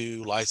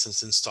OS2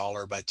 licensed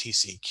installer by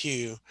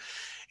TCEQ,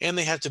 and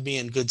they have to be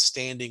in good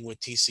standing with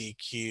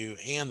TCEQ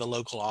and the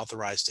local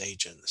authorized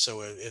agent.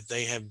 So if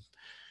they have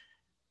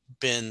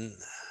been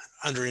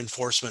under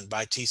enforcement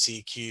by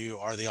TCEQ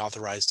or the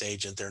authorized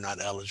agent, they're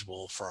not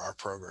eligible for our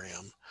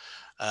program.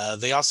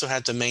 They also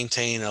had to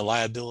maintain a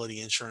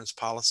liability insurance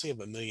policy of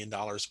 $1 million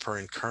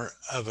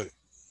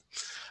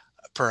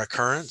per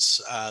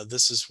occurrence.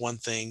 This is one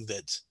thing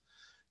that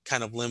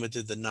kind of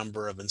limited the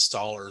number of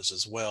installers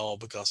as well,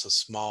 because a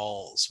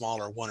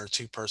smaller 1 or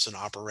 2 person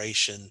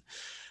operation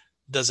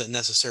doesn't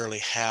necessarily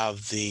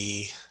have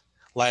the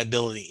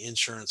liability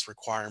insurance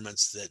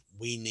requirements that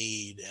we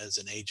need as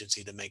an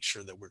agency to make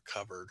sure that we're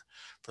covered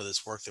for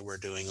this work that we're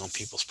doing on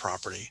people's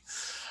property.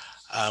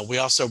 We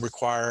also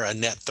require a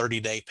net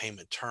 30-day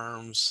payment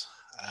terms,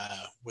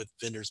 with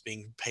vendors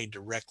being paid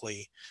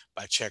directly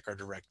by check or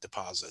direct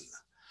deposit.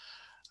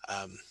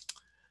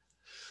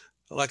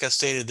 Like I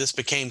stated, this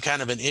became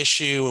kind of an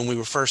issue when we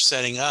were first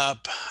setting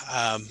up,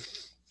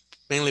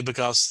 mainly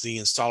because the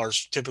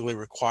installers typically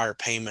require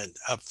payment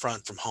up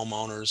front from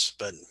homeowners,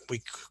 but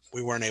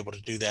we weren't able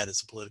to do that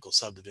as a political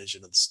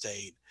subdivision of the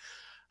state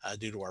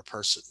due to our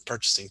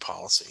purchasing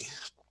policy.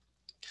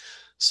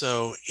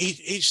 So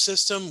each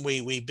system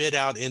we bid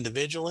out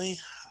individually.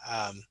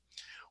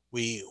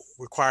 We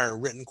require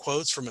written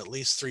quotes from at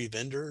least 3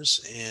 vendors,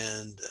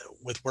 and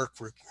with work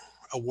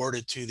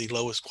awarded to the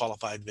lowest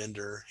qualified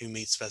vendor who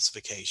meets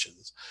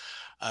specifications.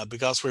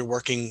 Because we're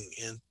working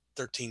in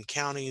 13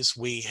 counties,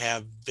 we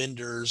have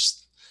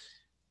vendors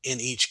in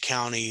each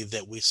county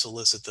that we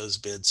solicit those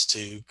bids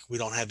to. We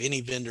don't have any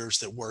vendors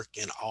that work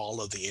in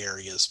all of the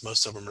areas.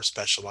 Most of them are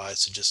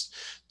specialized to just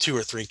 2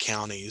 or 3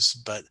 counties,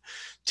 but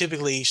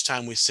typically each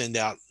time we send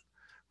out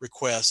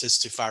requests, it's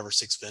to 5 or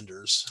 6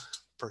 vendors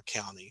per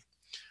county.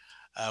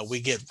 We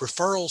get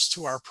referrals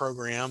to our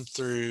program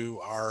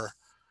through our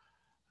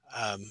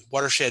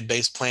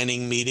watershed-based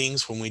planning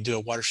meetings. When we do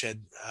a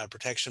watershed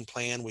protection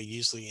plan, we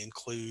usually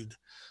include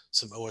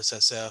some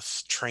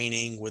OSSF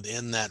training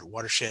within that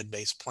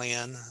watershed-based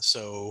plan.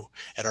 So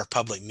at our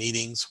public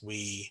meetings,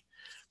 we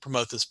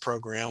promote this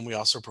program. We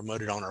also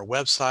promote it on our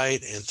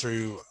website and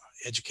through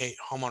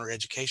homeowner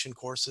education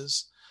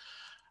courses.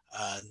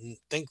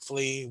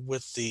 Thankfully,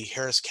 with the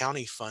Harris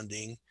County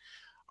funding,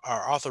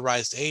 our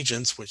authorized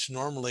agents, which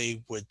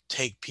normally would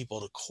take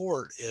people to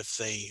court if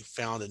they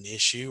found an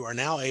issue, are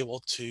now able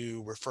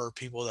to refer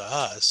people to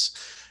us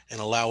and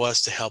allow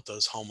us to help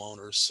those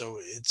homeowners. So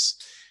it's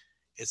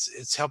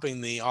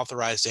helping the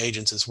authorized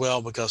agents as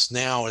well, because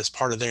now as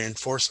part of their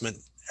enforcement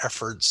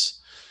efforts,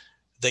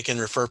 they can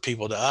refer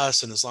people to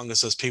us. And as long as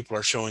those people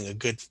are showing a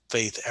good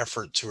faith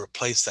effort to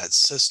replace that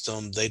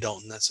system, they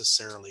don't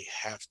necessarily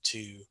have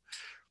to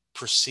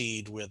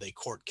proceed with a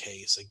court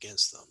case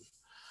against them.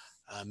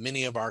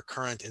 Many of our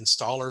current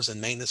installers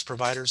and maintenance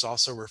providers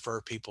also refer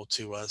people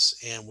to us,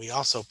 and we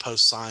also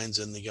post signs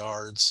in the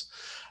yards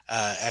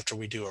after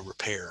we do a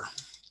repair.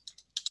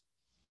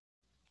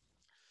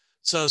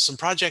 So some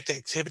project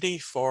activity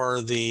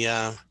for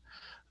the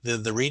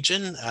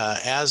region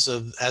as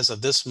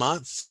of this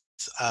month.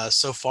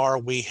 So far,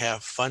 we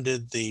have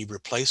funded the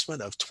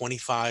replacement of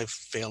 25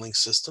 failing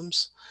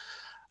systems.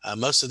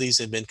 Most of these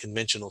have been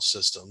conventional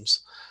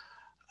systems.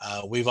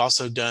 We've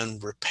also done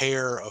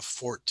repair of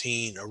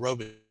 14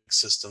 aerobic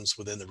systems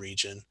within the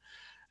region,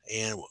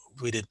 and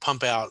we did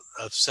pump out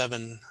of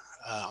 7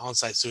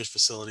 on-site sewage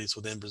facilities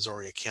within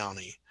Brazoria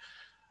County.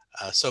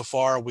 So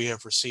far, we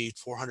have received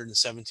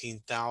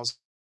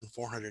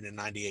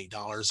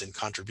 $417,498 in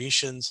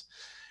contributions,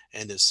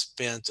 and has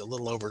spent a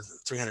little over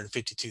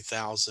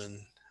 $352,000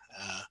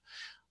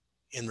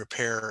 in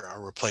repair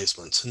or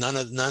replacements.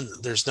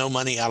 There's no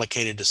money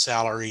allocated to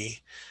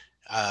salary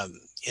um,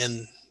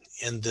 in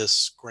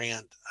this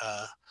grant.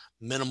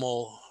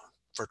 Minimal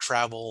for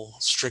travel,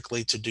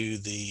 strictly to do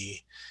the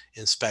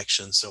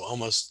inspection. So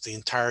almost the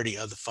entirety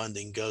of the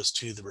funding goes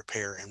to the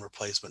repair and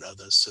replacement of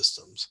those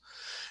systems.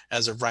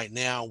 As of right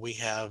now, we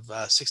have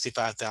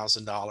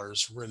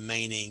 $65,000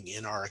 remaining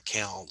in our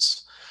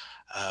accounts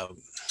um,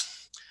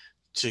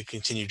 to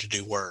continue to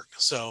do work.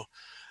 So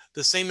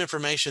the same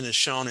information is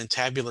shown in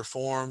tabular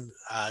form,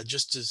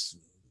 just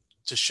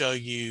to show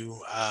you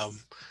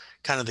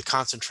kind of the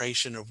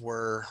concentration of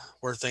where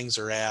things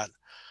are at.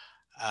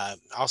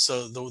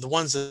 Also, the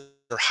ones that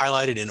are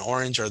highlighted in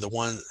orange are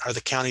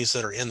the counties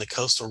that are in the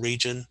coastal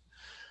region,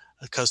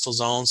 the coastal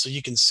zone. So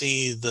you can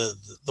see the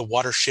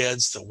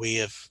watersheds that we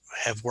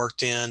have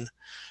worked in,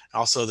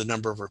 also the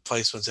number of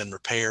replacements and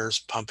repairs,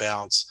 pump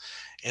outs,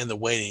 and the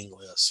waiting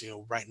list.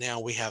 Right now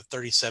we have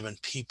 37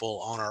 people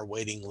on our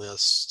waiting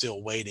list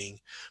still waiting,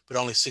 but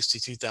only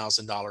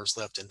 $62,000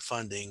 left in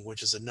funding,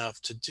 which is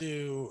enough to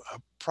do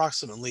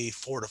approximately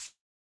 4 to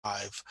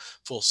 5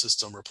 full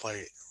system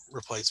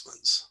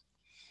replacements.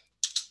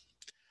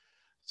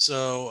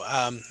 So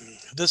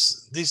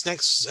these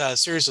next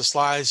series of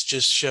slides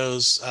just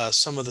shows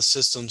some of the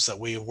systems that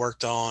we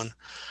worked on.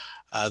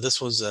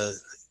 This was a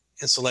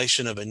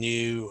installation of a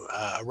new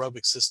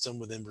aerobic system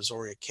within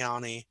Brazoria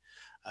County.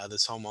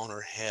 This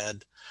homeowner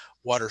had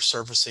water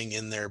surfacing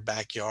in their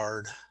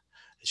backyard,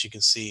 as you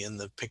can see in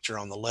the picture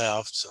on the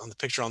left. On the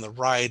picture on the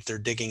right, they're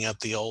digging up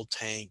the old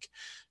tank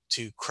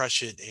to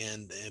crush it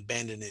and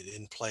abandon it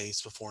in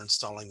place before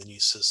installing the new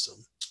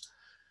system.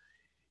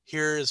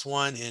 Here is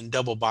one in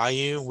Double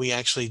Bayou. We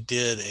actually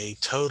did a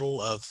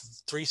total of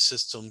 3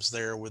 systems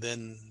there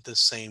within the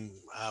same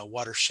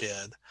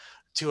watershed,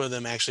 2 of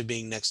them actually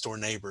being next door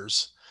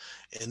neighbors.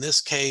 In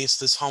this case,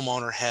 this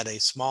homeowner had a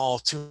small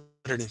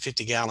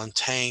 250-gallon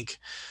tank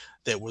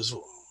that was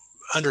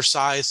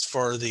undersized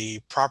for the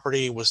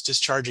property, was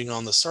discharging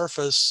on the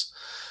surface.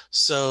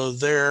 So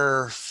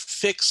their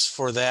fix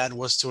for that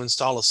was to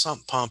install a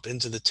sump pump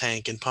into the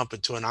tank and pump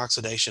it to an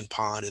oxidation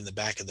pond in the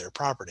back of their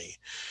property,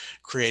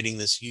 creating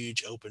this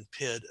huge open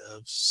pit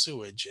of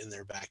sewage in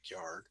their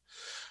backyard.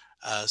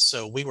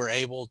 So we were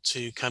able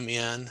to come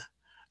in,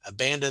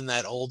 abandon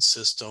that old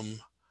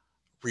system,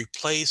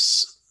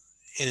 replace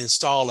and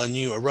install a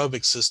new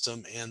aerobic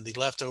system, and the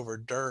leftover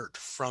dirt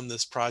from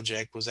this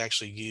project was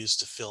actually used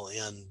to fill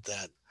in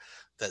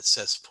that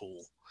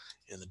cesspool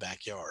in the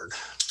backyard.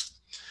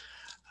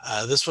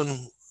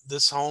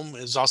 This home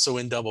is also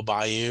in Double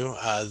Bayou.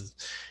 As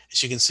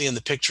you can see in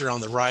the picture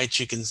on the right,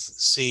 you can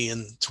see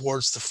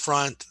towards the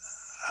front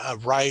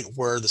right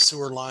where the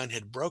sewer line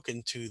had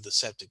broken to the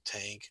septic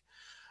tank.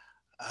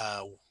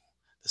 The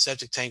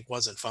septic tank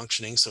wasn't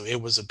functioning, so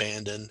it was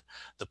abandoned.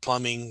 The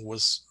plumbing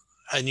was,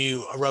 a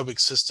new aerobic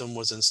system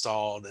was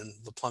installed and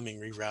the plumbing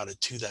rerouted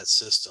to that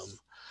system.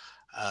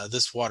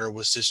 This water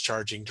was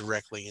discharging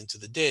directly into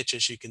the ditch,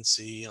 as you can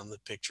see on the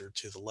picture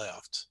to the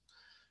left.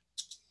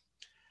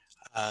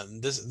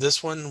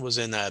 This one was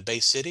in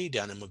Bay City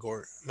down in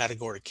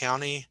Matagorda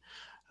County.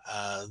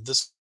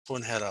 This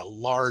one had a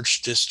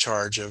large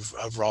discharge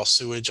of raw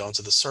sewage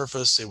onto the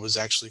surface. It was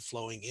actually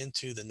flowing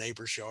into the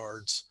neighbors'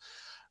 yards.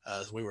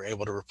 We were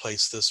able to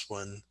replace this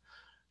one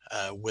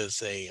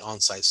with a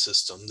on-site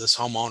system. This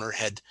homeowner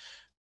had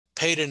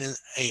paid an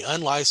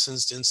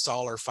unlicensed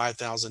installer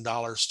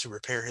 $5,000 to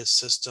repair his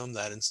system.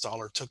 That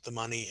installer took the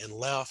money and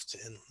left,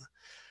 and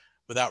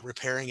without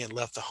repairing it,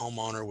 left the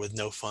homeowner with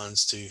no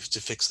funds to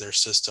fix their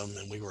system,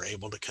 and we were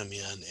able to come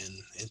in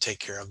and take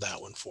care of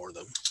that one for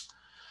them.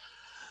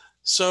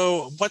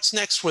 So what's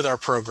next with our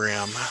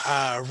program?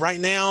 Right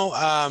now,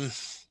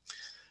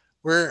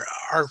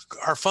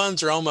 our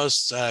funds are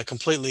almost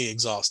completely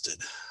exhausted.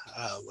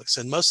 Like I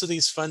said, most of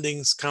these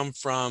fundings come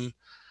from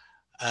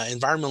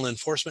environmental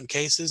enforcement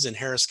cases in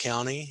Harris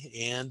County,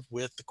 and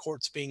with the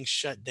courts being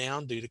shut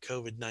down due to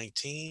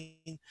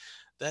COVID-19,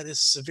 that has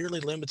severely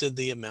limited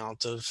the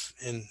amount of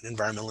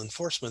environmental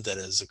enforcement that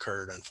has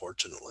occurred,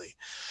 unfortunately.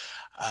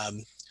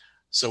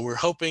 So we're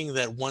hoping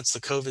that once the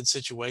COVID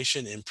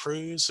situation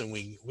improves and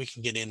we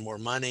can get in more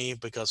money,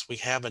 because we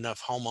have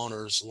enough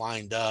homeowners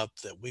lined up,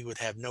 that we would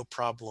have no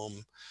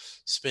problem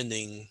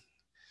spending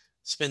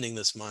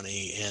this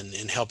money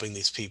in helping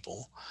these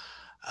people.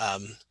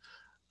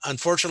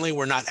 Unfortunately,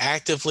 we're not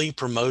actively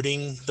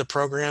promoting the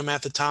program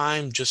at the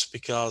time, just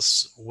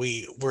because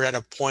we're at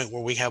a point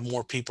where we have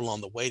more people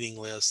on the waiting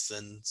list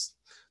than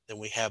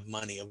we have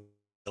money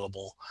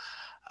available.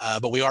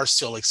 But we are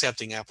still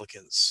accepting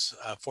applicants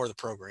for the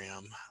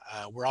program.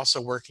 We're also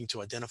working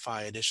to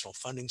identify additional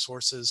funding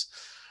sources,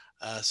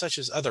 such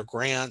as other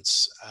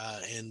grants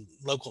and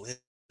local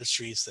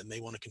industries that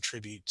may want to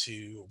contribute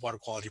to water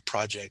quality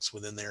projects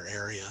within their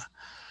area.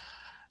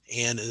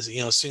 And as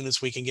soon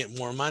as we can get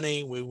more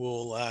money, we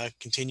will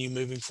continue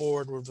moving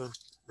forward with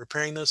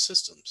repairing those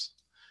systems.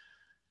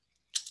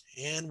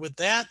 And with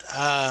that,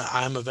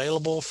 I'm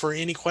available for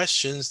any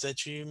questions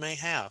that you may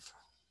have.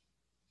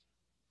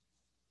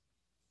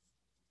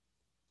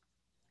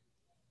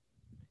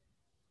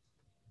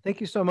 Thank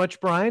you so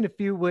much, Brian. If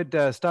you would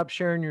stop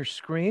sharing your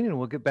screen and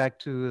we'll get back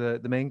to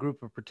the main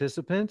group of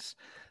participants.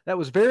 That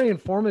was very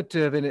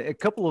informative, and a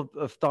couple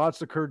of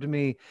thoughts occurred to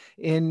me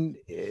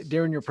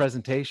during your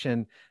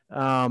presentation.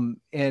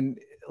 And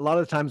a lot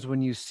of times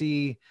when you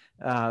see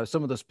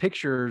some of those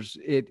pictures,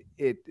 it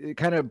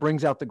kind of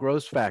brings out the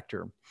gross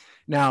factor.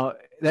 Now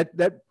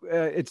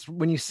it's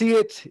when you see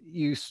it,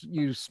 you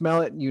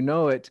smell it and you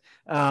know it.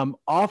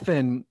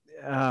 Often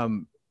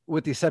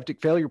with the septic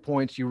failure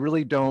points, you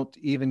really don't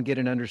even get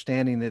an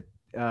understanding that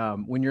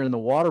when you're in the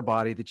water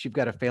body that you've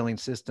got a failing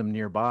system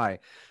nearby.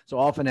 So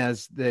often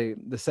as the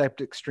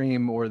septic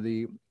stream or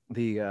let's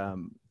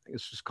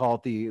just call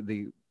it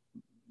the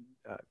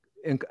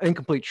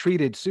incomplete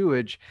treated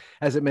sewage,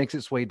 as it makes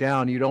its way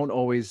down, you don't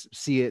always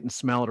see it and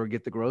smell it or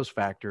get the gross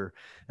factor,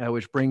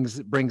 which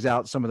brings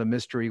out some of the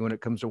mystery when it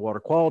comes to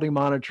water quality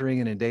monitoring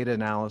and in data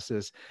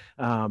analysis.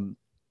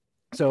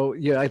 So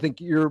yeah, I think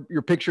your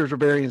pictures are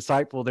very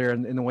insightful there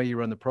in the way you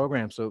run the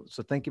program. So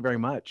thank you very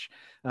much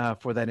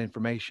for that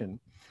information.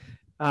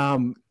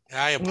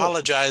 I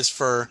apologize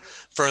for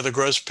the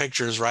gross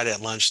pictures right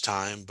at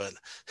lunchtime, but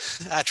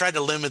I tried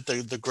to limit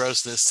the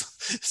grossness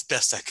as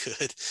best I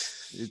could.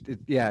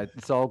 Yeah,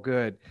 it's all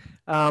good.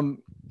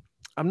 I'm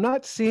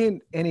not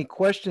seeing any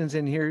questions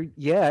in here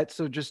yet,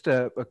 so just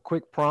a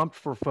quick prompt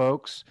for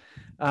folks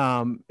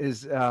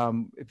is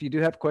if you do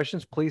have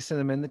questions, please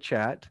send them in the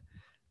chat.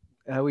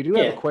 We do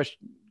have a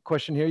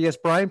question here. Yes,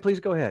 Brian, please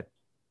go ahead.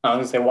 I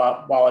was going to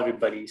say, while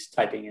everybody's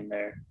typing in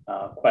their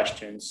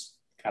questions,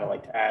 kind of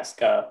like to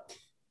ask,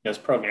 this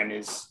program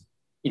is,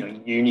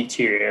 unique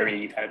to your area.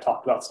 You kind of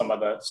talked about some of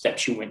the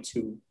steps you went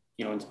to,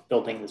 into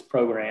building this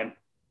program.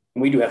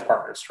 And we do have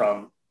partners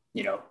from,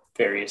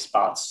 various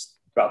spots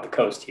throughout the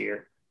coast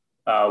here.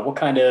 What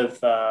kind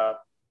of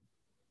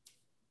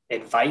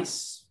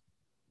advice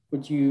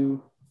would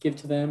you give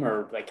to them?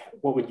 Or like,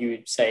 what would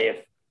you say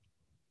if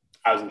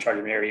I was in charge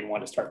of an area and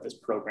wanted to start this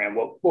program?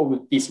 What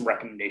would be some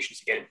recommendations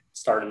to get it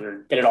started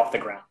or get it off the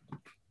ground?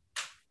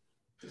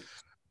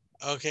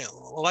 Okay,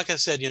 well, like I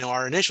said,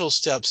 our initial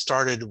steps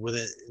started with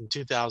it in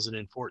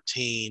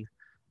 2014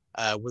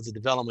 with the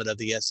development of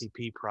the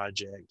SEP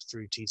project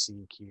through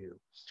TCEQ.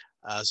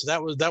 So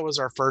that was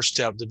our first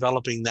step,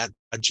 developing that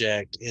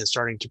project and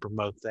starting to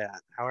promote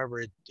that. However,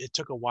 it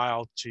took a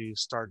while to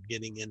start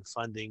getting in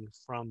funding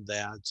from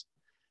that.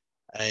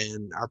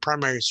 And our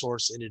primary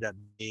source ended up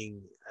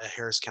being a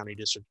Harris County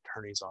District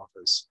Attorney's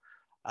Office.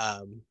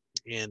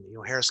 And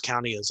Harris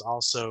County is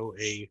also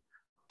a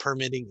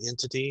permitting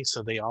entity,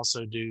 so they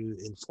also do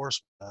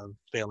enforcement of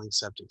failing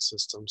septic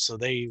systems. So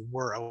they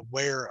were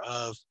aware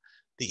of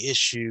the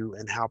issue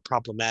and how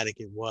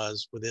problematic it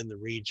was within the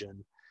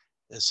region.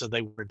 And so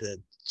they were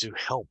to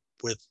help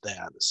with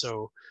that.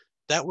 So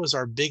that was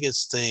our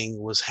biggest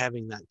thing, was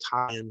having that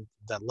time,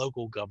 that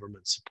local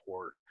government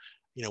support.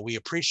 We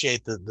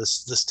appreciate the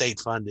state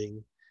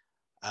funding,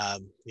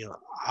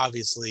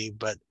 obviously,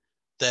 but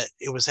that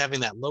it was having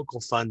that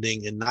local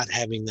funding and not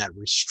having that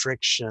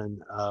restriction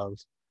of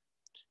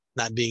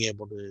not being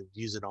able to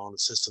use it on a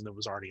system that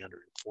was already under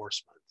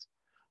enforcement.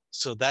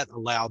 So that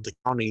allowed the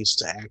counties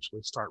to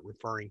actually start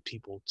referring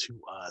people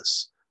to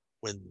us.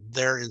 When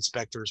their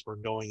inspectors were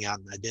going out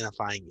and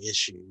identifying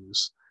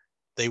issues,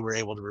 they were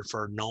able to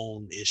refer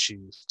known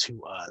issues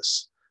to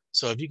us.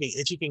 So if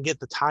you can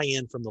get the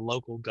tie-in from the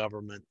local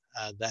government,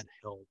 that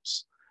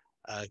helps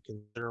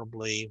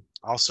considerably.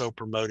 Also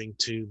promoting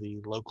to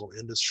the local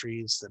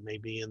industries that may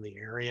be in the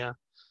area.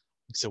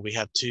 So we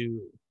have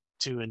two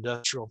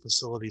industrial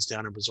facilities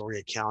down in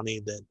Brazoria County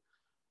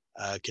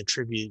that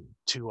contribute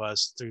to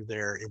us through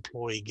their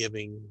employee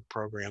giving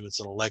program. It's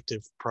an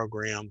elective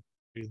program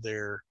through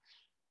their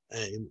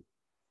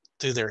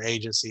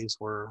agencies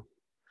where,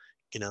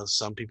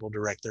 some people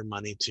direct their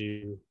money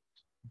to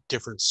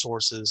different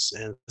sources,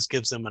 and this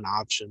gives them an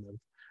option of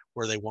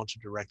where they want to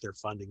direct their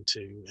funding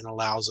to, and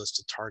allows us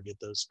to target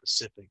those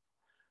specific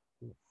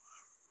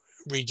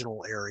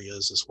regional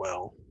areas as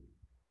well.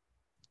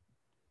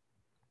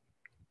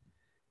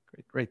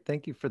 Great.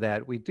 Thank you for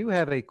that. We do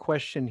have a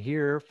question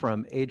here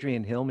from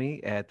Adrian Hilme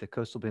at the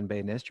Coastal Bend Bay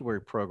and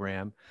Estuary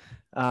Program.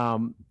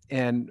 And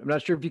I'm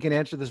not sure if you can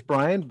answer this,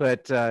 Brian,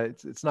 but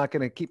it's not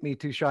going to keep me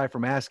too shy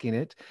from asking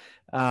it.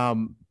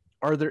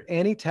 Are there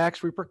any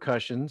tax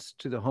repercussions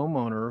to the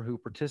homeowner who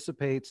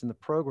participates in the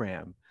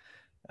program?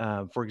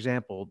 For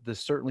example, this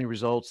certainly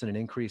results in an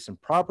increase in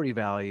property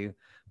value,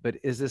 but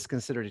is this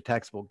considered a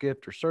taxable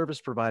gift or service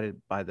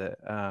provided by the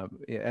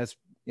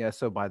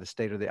by the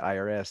state or the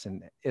IRS?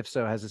 And if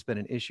so, has this been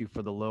an issue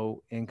for the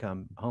low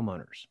income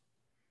homeowners?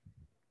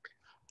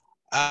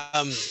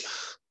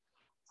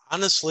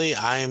 Honestly,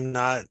 I'm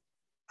not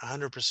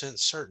 100%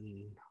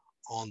 certain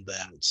on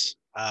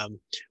that.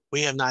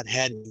 We have not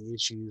had any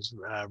issues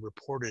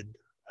reported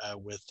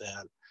with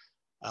that.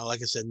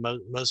 Like I said,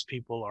 most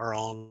people are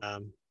on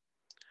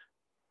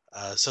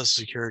Social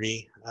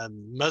Security.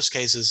 Most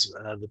cases,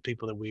 the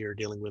people that we are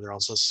dealing with are on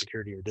Social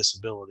Security or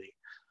disability.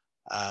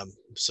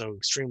 So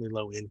extremely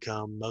low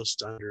income,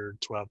 most under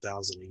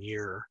 $12,000 a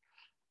year.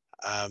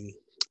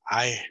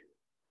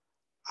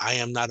 I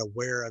am not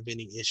aware of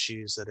any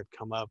issues that have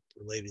come up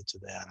related to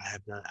that.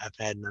 I've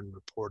had none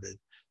reported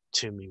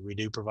to me. We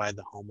do provide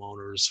the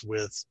homeowners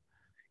with,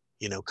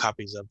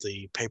 copies of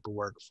the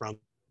paperwork from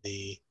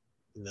the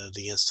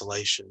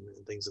installation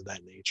and things of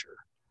that nature.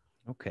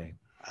 Okay.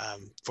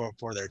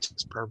 For their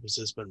tax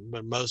purposes, but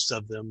most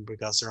of them,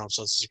 because they're on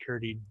Social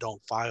Security,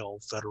 don't file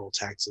federal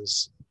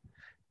taxes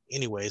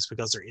anyways,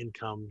 because their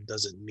income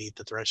doesn't meet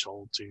the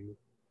threshold to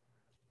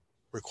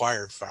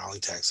require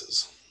filing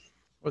taxes.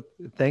 Well,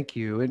 thank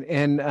you.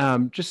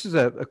 And just as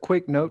a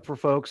quick note for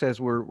folks, as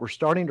we're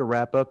starting to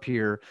wrap up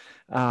here,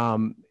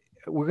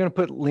 we're going to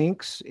put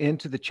links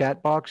into the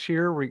chat box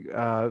here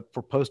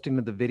for posting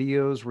of the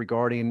videos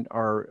regarding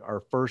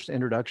our first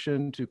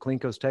introduction to Clean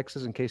Coast,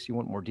 Texas, in case you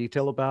want more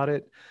detail about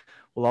it.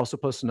 We'll also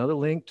post another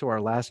link to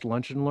our last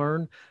Lunch and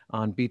Learn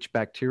on beach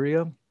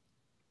bacteria.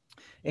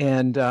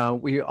 And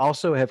we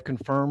also have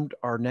confirmed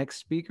our next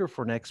speaker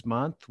for next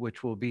month,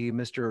 which will be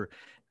Mr.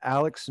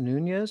 Alex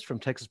Nunez from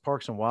Texas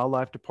Parks and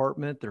Wildlife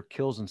Department, their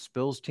Kills and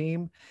Spills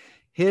team.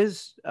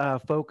 His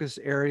focus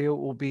area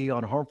will be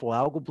on harmful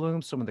algal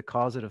blooms, some of the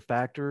causative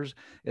factors,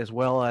 as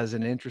well as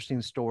an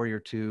interesting story or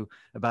two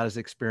about his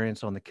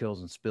experience on the Kills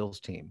and Spills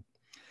team.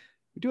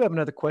 We do have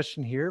another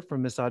question here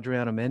from Miss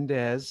Adriana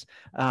Mendez,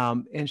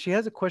 and she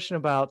has a question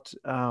about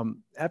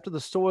after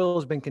the soil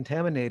has been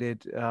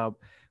contaminated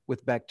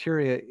with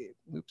bacteria,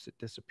 oops, it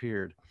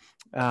disappeared.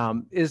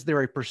 Is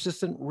there a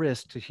persistent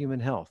risk to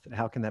human health? And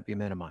how can that be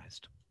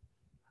minimized?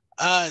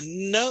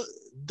 No,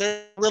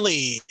 there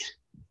really,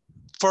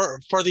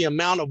 for the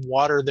amount of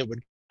water that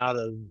would come out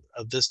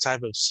of this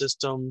type of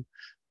system,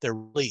 there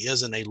really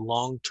isn't a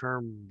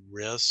long-term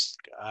risk.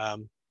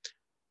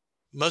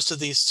 Most of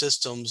these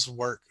systems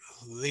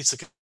these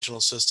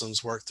conventional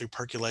systems work through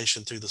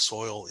percolation through the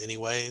soil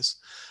anyways.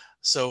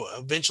 So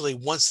eventually,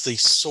 once the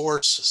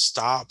source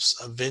stops,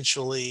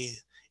 eventually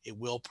it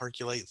will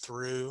percolate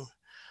through.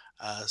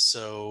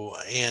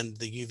 And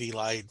the UV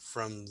light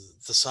from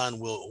the sun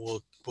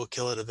will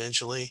kill it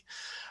eventually.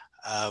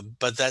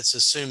 But that's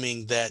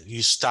assuming that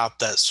you stop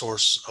that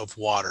source of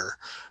water.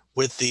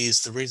 With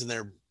these, the reason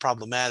they're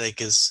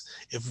problematic is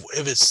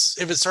if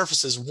it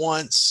surfaces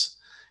once,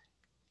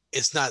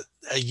 it's not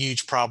a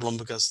huge problem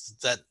because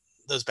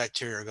those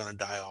bacteria are going to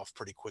die off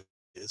pretty quickly.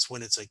 It's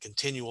when it's a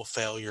continual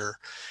failure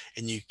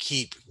and you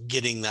keep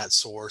getting that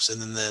source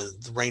and then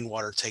the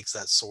rainwater takes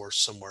that source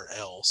somewhere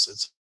else,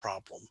 it's a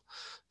problem.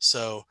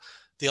 So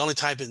the only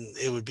type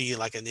it would be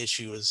like an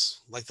issue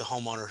is like the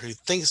homeowner who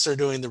thinks they're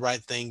doing the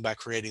right thing by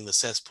creating the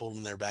cesspool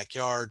in their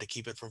backyard to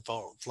keep it from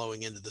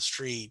flowing into the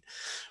street,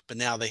 but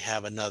now they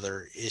have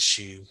another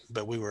issue.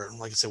 But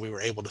like I said, we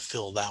were able to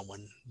fill that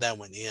one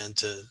in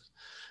to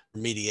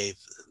remediate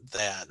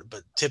that.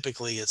 But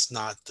typically it's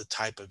not the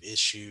type of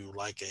issue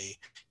like a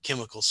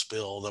chemical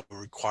spill that would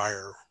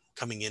require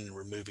coming in and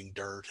removing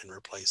dirt and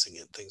replacing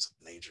it, things of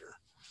that nature.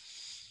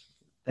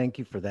 Thank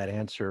you for that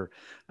answer.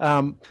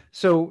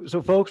 So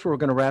folks, we're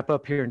going to wrap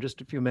up here in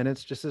just a few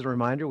minutes. Just as a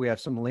reminder, we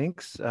have some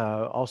links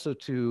also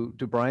to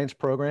Brian's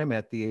program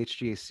at the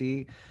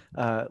H-GAC.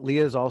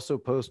 Leah's also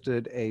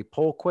posted a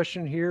poll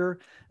question here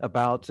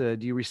about do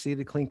you receive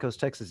the Clean Coast,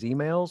 Texas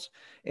emails?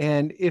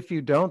 And if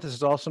you don't, this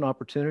is also an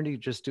opportunity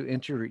just to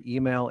enter your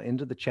email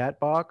into the chat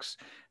box.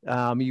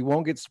 You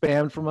won't get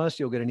spammed from us.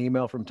 You'll get an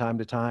email from time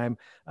to time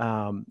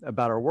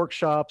about our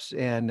workshops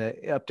and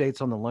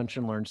updates on the Lunch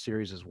and Learn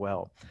series as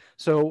well.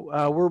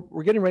 So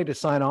we're getting ready to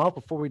sign off.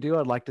 Before we do,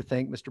 I'd like to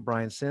thank Mr.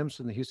 Brian Sims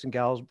from the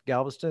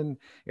Houston-Galveston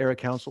Area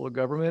Council of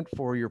Government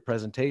for your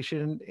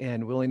presentation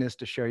and willingness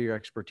to share your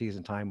expertise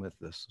and time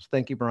with us. So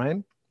thank you,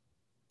 Brian.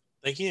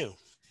 Thank you.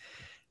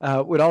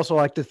 We'd also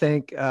like to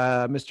thank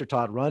Mr.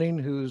 Todd Running,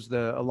 who's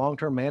a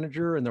long-term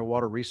manager in their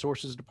Water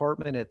Resources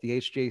Department at the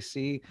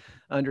H-GAC.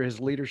 Under his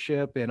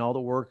leadership and all the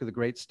work of the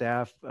great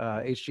staff,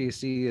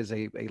 H-GAC is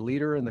a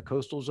leader in the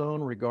coastal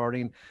zone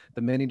regarding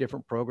the many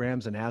different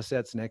programs and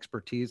assets and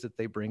expertise that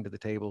they bring to the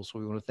table. So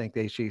we want to thank the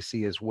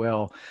H-GAC as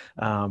well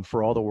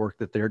for all the work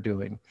that they're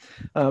doing.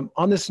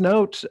 On this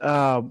note,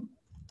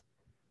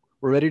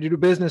 we're ready to do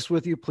business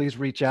with you. Please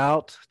reach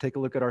out, take a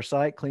look at our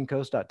site,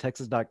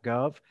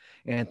 cleancoast.texas.gov.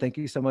 And thank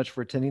you so much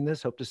for attending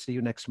this. Hope to see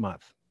you next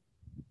month.